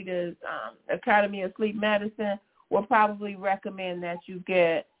 probably the Academy of Sleep Medicine will probably recommend that you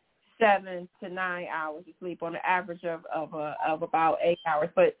get 7 to 9 hours of sleep on the average of about 8 hours.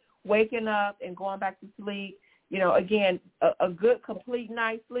 But waking up and going back to sleep, again, a good complete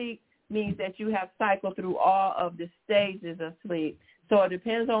night's sleep means that you have cycled through all of the stages of sleep. So it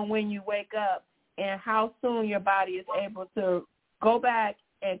depends on when you wake up and how soon your body is able to go back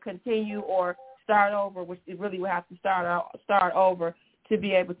and continue or start over, which it really will have to start over to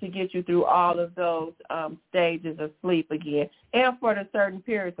be able to get you through all of those stages of sleep again, and for the certain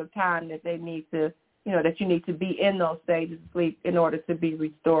periods of time that they need to, that you need to be in those stages of sleep in order to be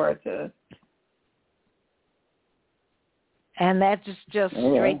restorative. And that's just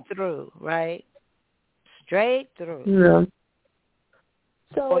straight through, right? Straight through. Yeah.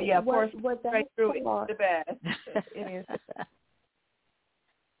 So what straight through is the best. It is.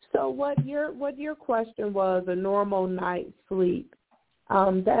 So what your question was, a normal night's sleep,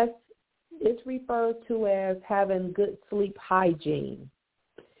 it's referred to as having good sleep hygiene.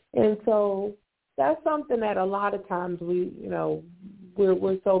 And so that's something that a lot of times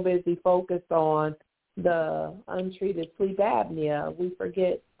we're so busy focused on the untreated sleep apnea, we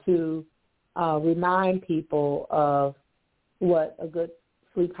forget to remind people of what a good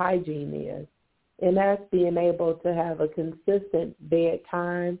sleep hygiene is. And that's being able to have a consistent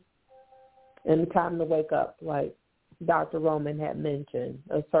bedtime and time to wake up, like Dr. Roman had mentioned,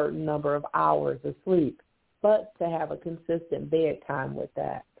 a certain number of hours of sleep, but to have a consistent bedtime with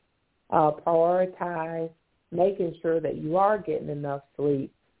that. Prioritize making sure that you are getting enough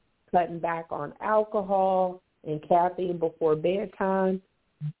sleep, cutting back on alcohol and caffeine before bedtime.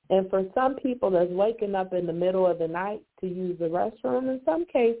 And for some people that's waking up in the middle of the night to use the restroom, in some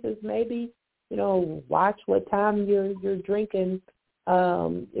cases maybe, watch what time you're drinking,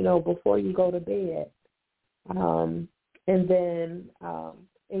 before you go to bed. And then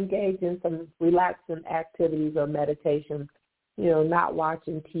engage in some relaxing activities or meditation, not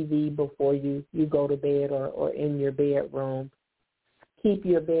watching TV before you go to bed or in your bedroom. Keep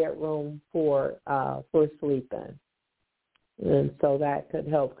your bedroom for sleeping. And so that could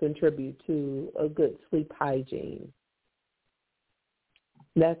help contribute to a good sleep hygiene.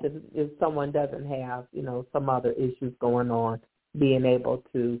 That's if someone doesn't have, some other issues going on, being able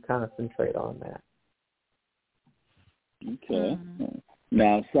to concentrate on that. Okay.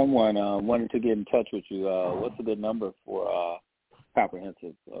 Now, if someone wanted to get in touch with you, what's a good number for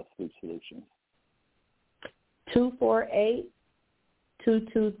comprehensive sleep solutions?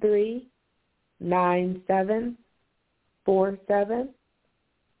 248-223-9747.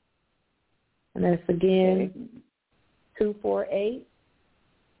 And that's again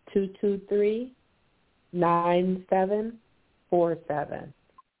 248-223-9747.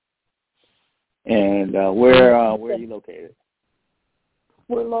 And where are you located?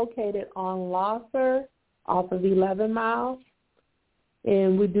 We're located on Losser off of 11 Mile,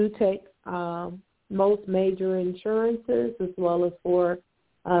 and we do take most major insurances as well as for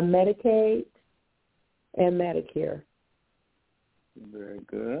Medicaid and Medicare. Very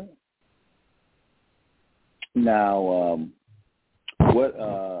good. Now, what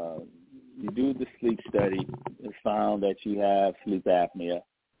you do the sleep study, it's found that you have sleep apnea.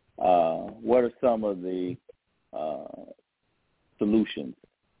 What are some of the solutions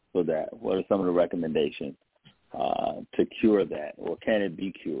for that? What are some of the recommendations to cure that, or can it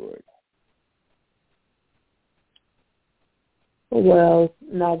be cured? Well,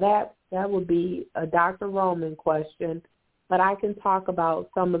 now that would be a Dr. Roman question, but I can talk about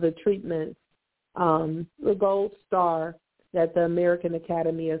some of the treatments. The gold star that the American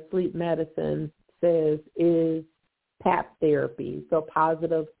Academy of Sleep Medicine says is PAP therapy, so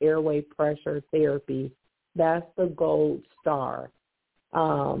positive airway pressure therapy. That's the gold star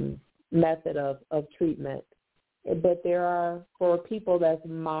method of treatment. But there are, for people that's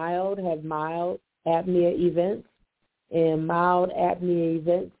have mild apnea events, and mild apnea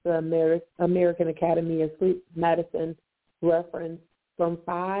events, the American Academy of Sleep Medicine reference from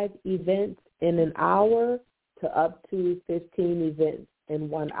 5 events in an hour to up to 15 events in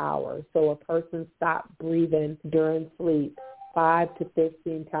 1 hour. So a person stopped breathing during sleep 5 to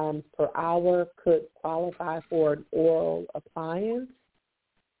 15 times per hour could qualify for an oral appliance.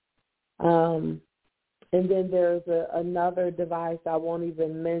 And then there's another device I won't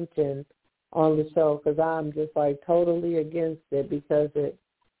even mention on the show because I'm just totally against it, because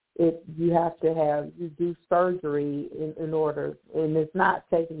you have to you do surgery in order, and it's not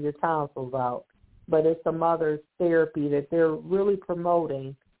taking your tonsils out, but it's some other therapy that they're really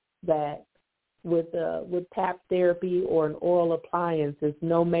promoting that with PAP therapy or an oral appliance, there's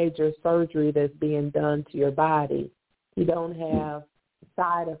no major surgery that's being done to your body. You don't have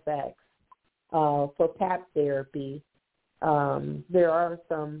side effects for PAP therapy. There are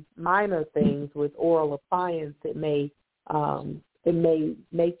some minor things with oral appliance that may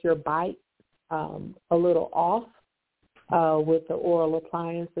make your bite a little off with the oral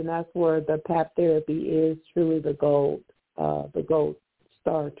appliance, and that's where the PAP therapy is truly the gold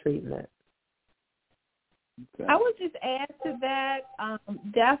star treatment. Okay. I would just add to that,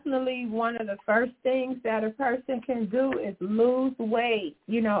 definitely one of the first things that a person can do is lose weight.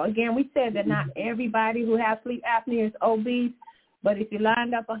 Again, we said that not everybody who has sleep apnea is obese, but if you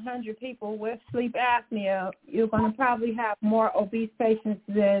lined up 100 people with sleep apnea, you're going to probably have more obese patients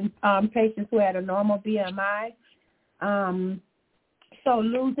than patients who had a normal BMI. So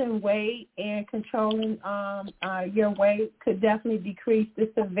losing weight and controlling your weight could definitely decrease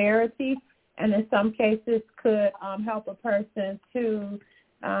the severity, and in some cases could help a person to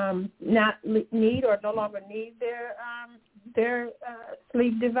not need or no longer need their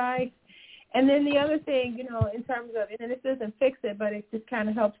sleep device. And then the other thing, in terms of, and this doesn't fix it, but it just kind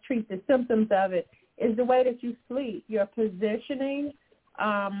of helps treat the symptoms of it, is the way that you sleep, your positioning.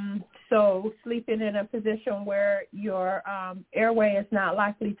 So sleeping in a position where your airway is not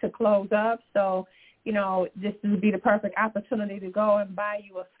likely to close up. So, this would be the perfect opportunity to go and buy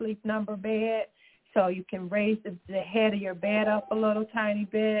you a sleep number bed so you can raise the head of your bed up a little tiny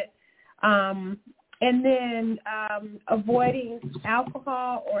bit. And then avoiding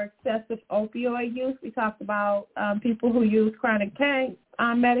alcohol or excessive opioid use. We talked about people who use chronic pain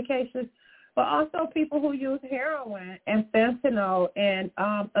medications, but also people who use heroin and fentanyl and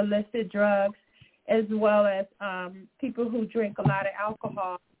illicit drugs, as well as people who drink a lot of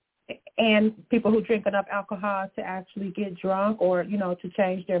alcohol and people who drink enough alcohol to actually get drunk or, to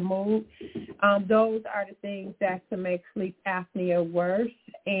change their mood. Those are the things that can make sleep apnea worse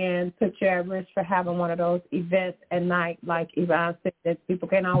and put you at risk for having one of those events at night, like Yvonne said, that people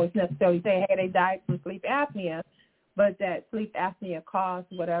can't always necessarily say, hey, they died from sleep apnea, but that sleep apnea caused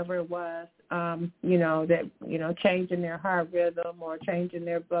whatever it was, changing their heart rhythm or changing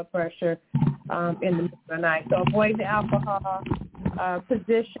their blood pressure in the middle of the night. So avoiding the alcohol,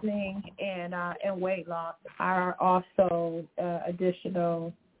 positioning, and weight loss are also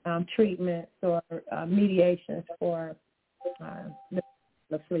additional treatments or mediations for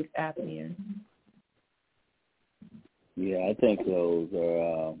the sleep apnea. Yeah, I think those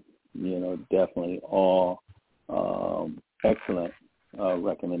are, definitely all excellent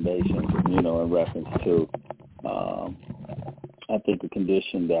recommendations, in reference to, I think, a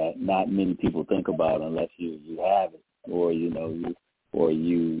condition that not many people think about unless you have it, or, you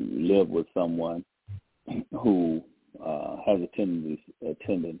live with someone who has a tendency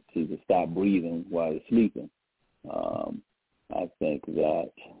to stop breathing while they're sleeping. I think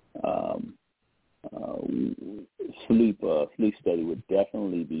that sleep study would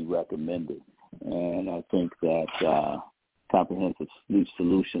definitely be recommended, and I think that comprehensive sleep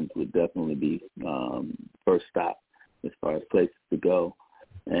solutions would definitely be first stop as far as places to go,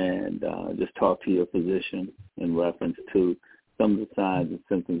 and just talk to your physician in reference to some of the signs and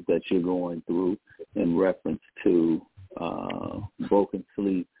symptoms that you're going through in reference to broken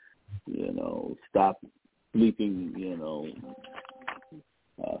sleep, stop sleeping,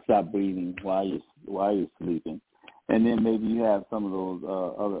 stop breathing while you're sleeping. And then maybe you have some of those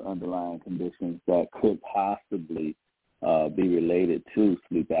other underlying conditions that could possibly be related to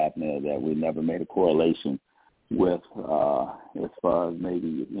sleep apnea that we never made a correlation with, as far as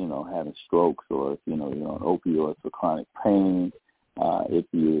maybe, having strokes, or if, you're on opioids for chronic pain, if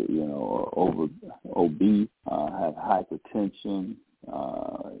you, obese, have hypertension,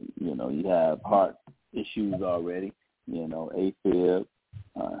 you have heart issues already, AFib,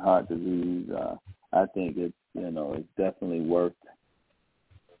 heart disease. I think it's, it's definitely worth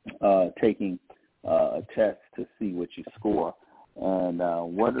taking a test to see what you score. And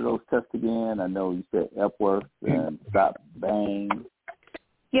what are those tests again? I know you said Epworth and Stop Bang.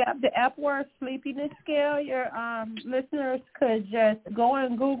 Yeah, the Epworth Sleepiness Scale. Your listeners could just go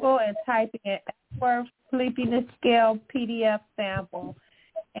on Google and type in Epworth Sleepiness Scale PDF sample,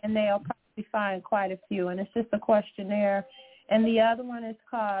 and they'll probably find quite a few. And it's just a questionnaire. And the other one is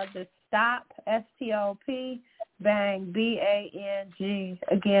called the Stop, S-T-O-P, Bang, B-A-N-G.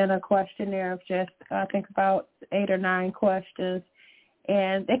 Again, a questionnaire of just, I think, about 8 or 9 questions.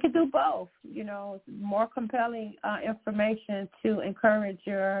 And they could do both, more compelling information to encourage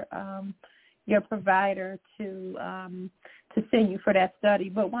your provider to send you for that study.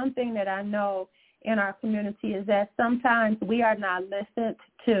 But one thing that I know in our community is that sometimes we are not listened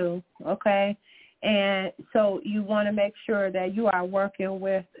to, okay? And so you want to make sure that you are working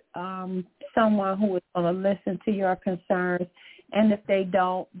with someone who is going to listen to your concerns. And if they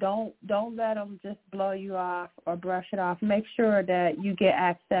don't let them just blow you off or brush it off. Make sure that you get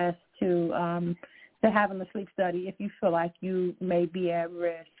access to having a sleep study if you feel like you may be at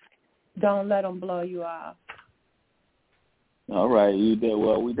risk. Don't let them blow you off. All right, you did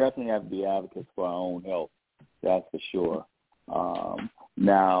well. We definitely have to be advocates for our own health. That's for sure.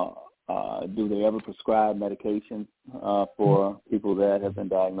 Now, Do they ever prescribe medication for people that have been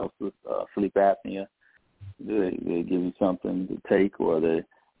diagnosed with sleep apnea? Do they give you something to take, or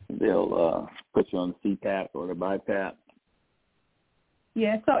they'll put you on the CPAP or the BiPAP?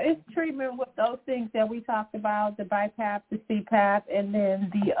 Yeah, so it's treatment with those things that we talked about, the BiPAP, the CPAP, and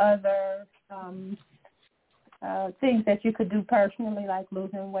then the other things that you could do personally, like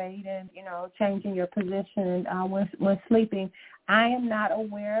losing weight and, changing your position when sleeping. I am not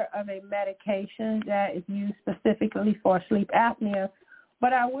aware of a medication that is used specifically for sleep apnea,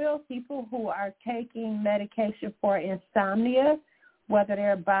 but I will people who are taking medication for insomnia, whether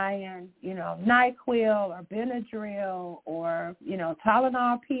they're buying, NyQuil or Benadryl or,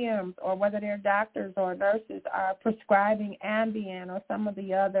 Tylenol PMs, or whether their doctors or nurses are prescribing Ambien or some of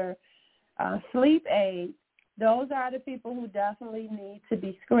the other sleep aids. Those are the people who definitely need to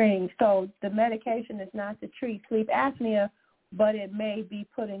be screened. So the medication is not to treat sleep apnea, but it may be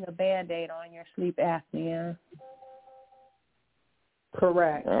putting a Band-Aid on your sleep apnea.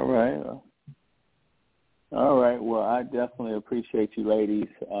 Correct. All right. Well, I definitely appreciate you ladies,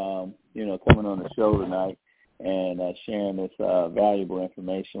 coming on the show tonight and sharing this valuable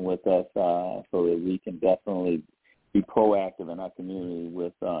information with us so that we can definitely be proactive in our community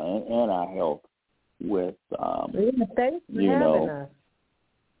with and our health with, thanks for having us.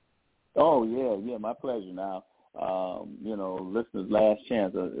 Oh, yeah, my pleasure. Now, listeners' last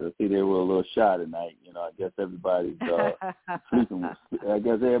chance. I see they were a little shy tonight. I guess everybody's sleeping. I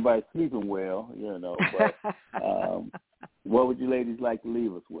guess everybody's sleeping well. But what would you ladies like to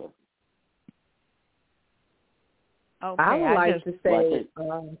leave us with? Okay, I would like to say.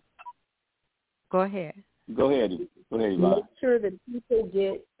 Go ahead. Go ahead, Yvonne. Make sure that people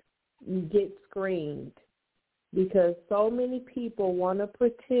get screened, because so many people want to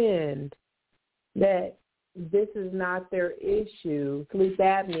pretend that this is not their issue, sleep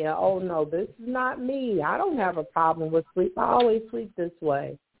apnea. Oh, no, this is not me. I don't have a problem with sleep. I always sleep this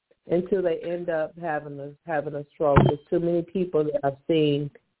way, until they end up having a stroke. There's too many people that I've seen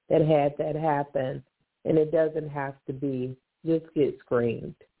that had that happen, and it doesn't have to be. Just get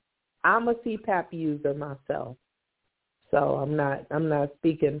screened. I'm a CPAP user myself, so I'm not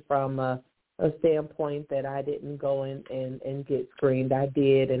speaking from a standpoint that I didn't go in and get screened. I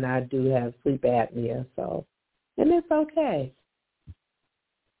did, and I do have sleep apnea, and it's okay.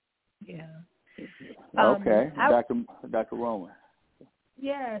 Yeah. Okay. Dr. Roman.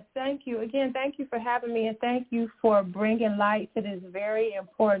 Yes, thank you. Again, thank you for having me, and thank you for bringing light to this very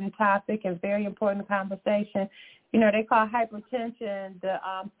important topic and very important conversation. They call hypertension the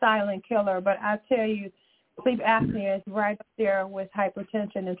silent killer, but I tell you, sleep apnea is right up there with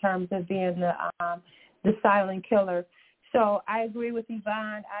hypertension in terms of being the silent killer. So I agree with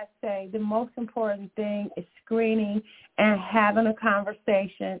Yvonne. I say the most important thing is screening and having a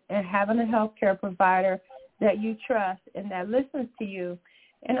conversation and having a healthcare provider that you trust and that listens to you,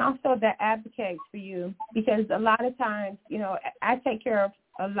 and also that advocates for you. Because a lot of times, I take care of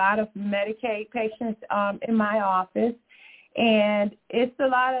a lot of Medicaid patients in my office, and it's a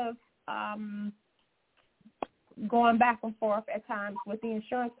lot of going back and forth at times with the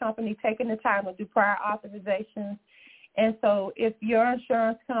insurance company, taking the time to do prior authorizations. And so if your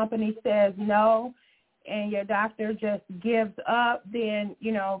insurance company says no and your doctor just gives up, then,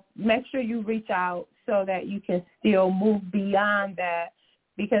 make sure you reach out so that you can still move beyond that,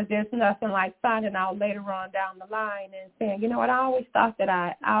 because there's nothing like finding out later on down the line and saying, I always thought that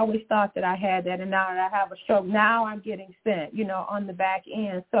I had that, and now that I have a stroke, now I'm getting sent, on the back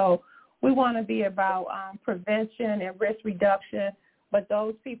end. So we want to be about prevention and risk reduction. But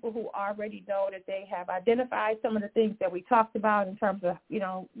those people who already know that they have identified some of the things that we talked about in terms of,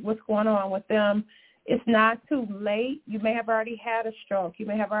 what's going on with them, it's not too late. You may have already had a stroke. You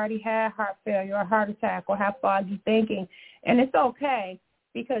may have already had heart failure or heart attack or have foggy thinking. And it's okay,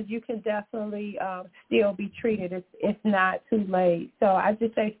 because you can definitely still be treated. It's not too late. So I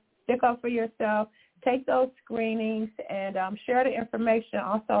just say stick up for yourself. Take those screenings and share the information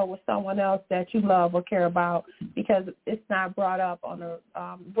also with someone else that you love or care about, because it's not brought up on a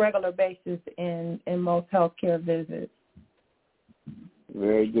regular basis in most healthcare visits.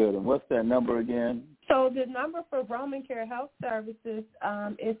 Very good. And what's that number again? So the number for Roman Care Health Services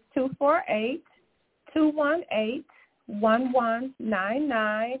is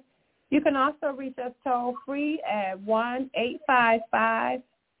 248-218-1199. You can also reach us toll free at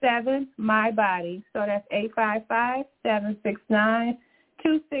 1-855-7-MY-BODY. So that's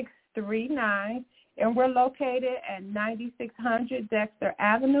 855-769-2639. And we're located at 9600 Dexter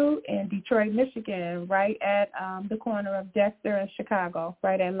Avenue in Detroit, Michigan, right at the corner of Dexter and Chicago,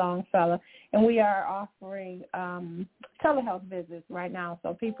 right at Longfellow. And we are offering telehealth visits right now.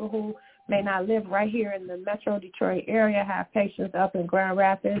 So people who may not live right here in the Metro Detroit area have patients up in Grand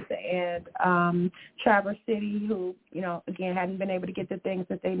Rapids and Traverse City who, again, hadn't been able to get the things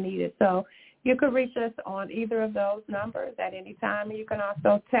that they needed. So you can reach us on either of those numbers at any time, and you can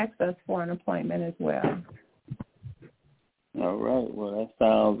also text us for an appointment as well. All right. Well, that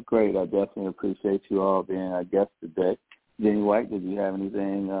sounds great. I definitely appreciate you all being our guests today. Jenny White, did you have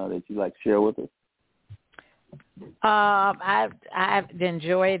anything that you'd like to share with us? I've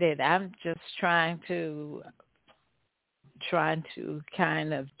enjoyed it. I'm just trying to kind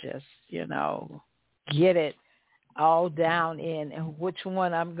of just, get it all down in which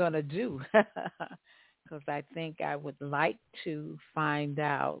one I'm going to do, because I think I would like to find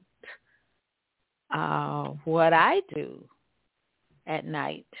out what I do at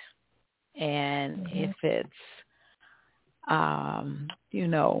night, and if it's, well,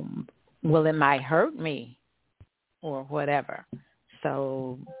 it might hurt me or whatever.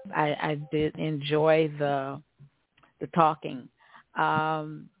 So I did enjoy the talking.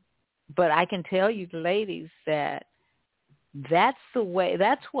 But I can tell you, ladies, that that's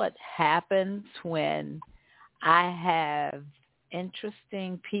what happens when I have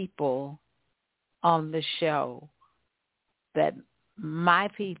interesting people on the show, that my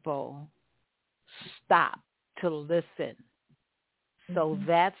people stop to listen. So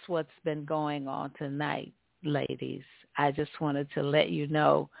that's what's been going on tonight, ladies. I just wanted to let you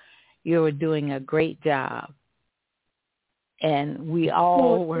know you were doing a great job. And we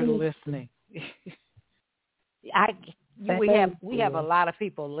all were listening. We have a lot of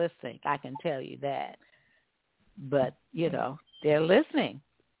people listening, I can tell you that. But, they're listening.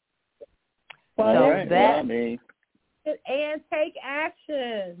 Well, so right. that, and take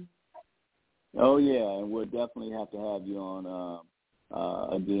action. Oh, yeah, and we'll definitely have to have you on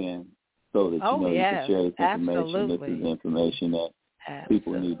again so that you can share this information. Absolutely. This is information that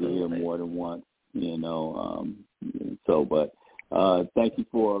people need to hear more than once. But thank you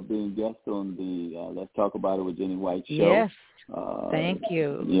for being guest on the Let's Talk About It with Jenny White show. Yes, thank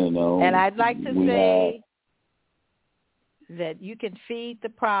you. And I'd like to say that you can feed the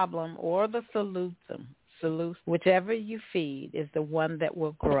problem or the solution, whichever you feed is the one that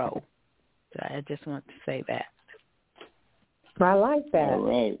will grow. So I just want to say that. I like that. All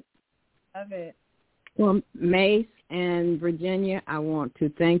right. Love it. Well, Mace and Virginia, I want to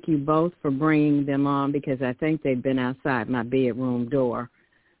thank you both for bringing them on, because I think they've been outside my bedroom door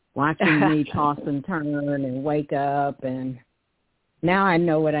watching me toss and turn and wake up. And now I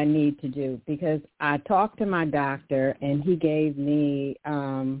know what I need to do, because I talked to my doctor and he gave me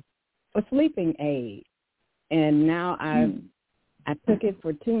a sleeping aid. And now I took it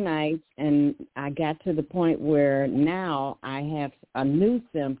for 2 nights, and I got to the point where now I have a new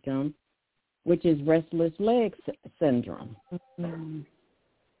symptom, which is restless leg syndrome. Mm-hmm.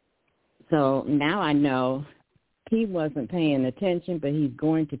 So now I know he wasn't paying attention, but he's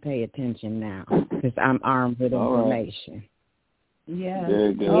going to pay attention now, because I'm armed with information. Yeah.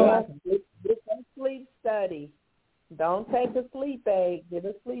 Very good. Get a sleep study. Don't take a sleep aid. Get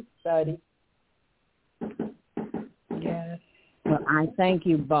a sleep study. Yes. Well, I thank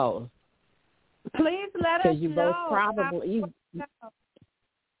you both. Please let us Because you both know. probably...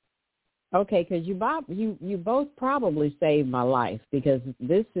 Okay, because you both probably saved my life, because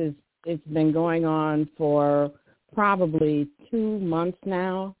it's been going on for probably 2 months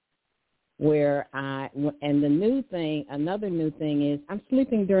now, where another new thing is I'm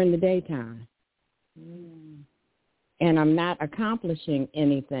sleeping during the daytime. And I'm not accomplishing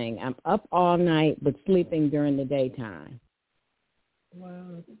anything. I'm up all night but sleeping during the daytime.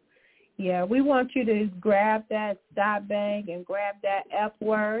 Wow. Yeah, we want you to grab that stop bag and grab that F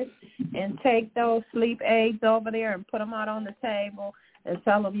word and take those sleep aids over there and put them out on the table and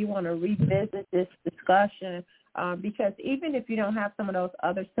tell them you want to revisit this discussion, because even if you don't have some of those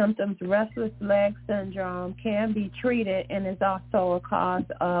other symptoms, restless leg syndrome can be treated and is also a cause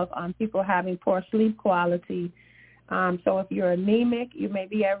of people having poor sleep quality. So if you're anemic, you may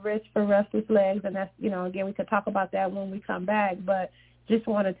be at risk for restless legs, and that's, again, we could talk about that when we come back, but just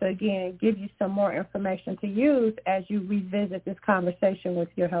wanted to, again, give you some more information to use as you revisit this conversation with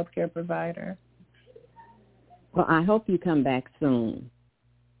your healthcare provider. Well, I hope you come back soon.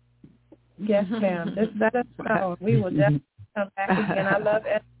 Yes, ma'am. Just let us know. We will definitely come back again. I love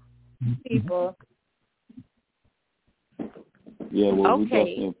people. Yeah, well, we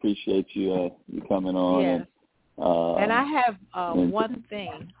definitely appreciate you coming on. Yes. And I have one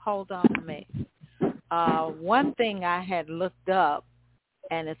thing. Hold on a minute. one thing I had looked up,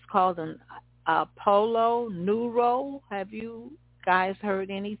 and it's called an Apollo Neuro. Have you guys heard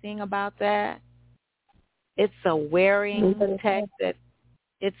anything about that? It's a wearing tech that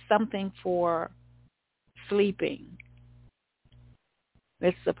it's something for sleeping.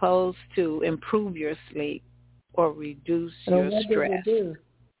 It's supposed to improve your sleep or reduce your stress. What does it do?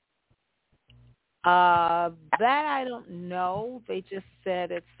 That I don't know. They just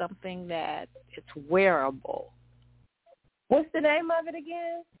said it's something that it's wearable. What's the name of it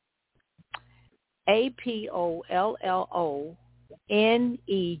again? APOLLO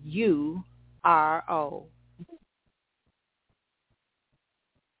NEURO.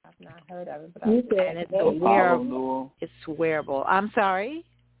 I've not heard of it, but and it's a wearable. It's wearable. I'm sorry?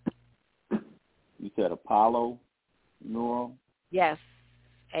 You said Apollo Neuro? Yes.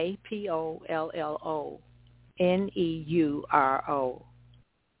 APOLLO NEURO.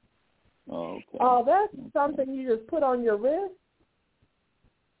 Oh, okay. Oh, that's something you just put on your wrist?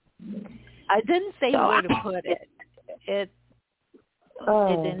 I didn't say where to put it. It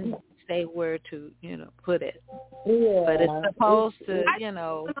didn't say where to, put it. Yeah. But it's supposed to,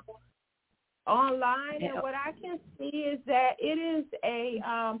 online, and what I can see is that it is a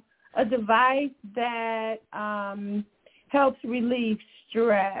device that helps relieve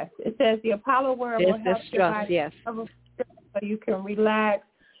stress. It says the Apollo wearable helps your body recover stress so you can relax.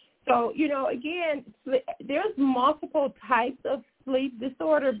 So, again, there's multiple types of sleep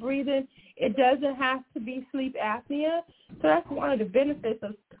disorder breathing. It doesn't have to be sleep apnea. So that's one of the benefits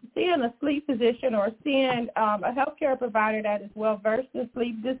of seeing a sleep physician or seeing a healthcare provider that is well-versed in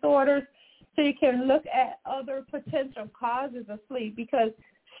sleep disorders, so you can look at other potential causes of sleep, because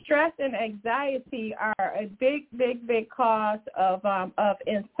stress and anxiety are a big, big, big cause of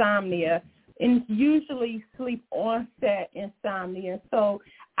insomnia, and usually sleep onset insomnia. So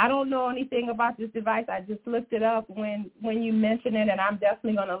I don't know anything about this device. I just looked it up when you mentioned it, and I'm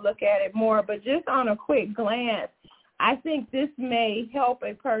definitely going to look at it more. But just on a quick glance, I think this may help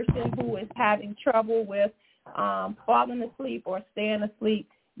a person who is having trouble with falling asleep or staying asleep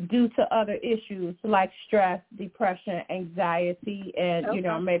due to other issues like stress, depression, anxiety, and,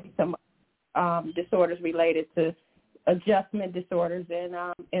 maybe some disorders related to adjustment disorders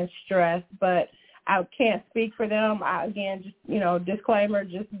and stress. But I can't speak for them. Again, just, disclaimer,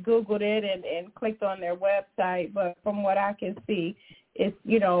 just Googled it and clicked on their website. But from what I can see, it's,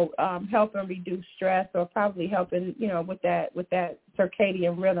 helping reduce stress, or probably helping, with that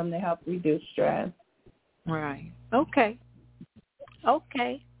circadian rhythm to help reduce stress. Right. Okay.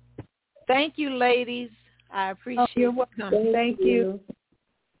 Thank you, ladies. I appreciate you're welcome. Thank you.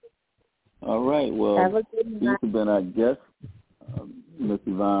 All right. Well, these have been our guests, Ms.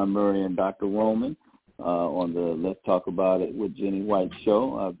 Yvonne Murray and Dr. Roman, on the Let's Talk About It with Jenny White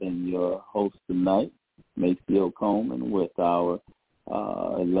show. I've been your host tonight, Maceo Coleman, with our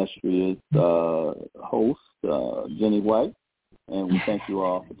illustrious host, Jenny White. And we thank you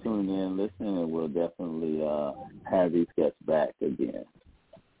all for tuning in and listening, and we'll definitely have these guests back again.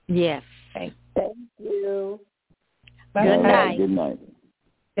 Yes. Thank you. Bye. Good night. Good night.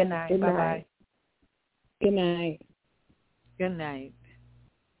 Good night. Bye-bye. Good night. Good night.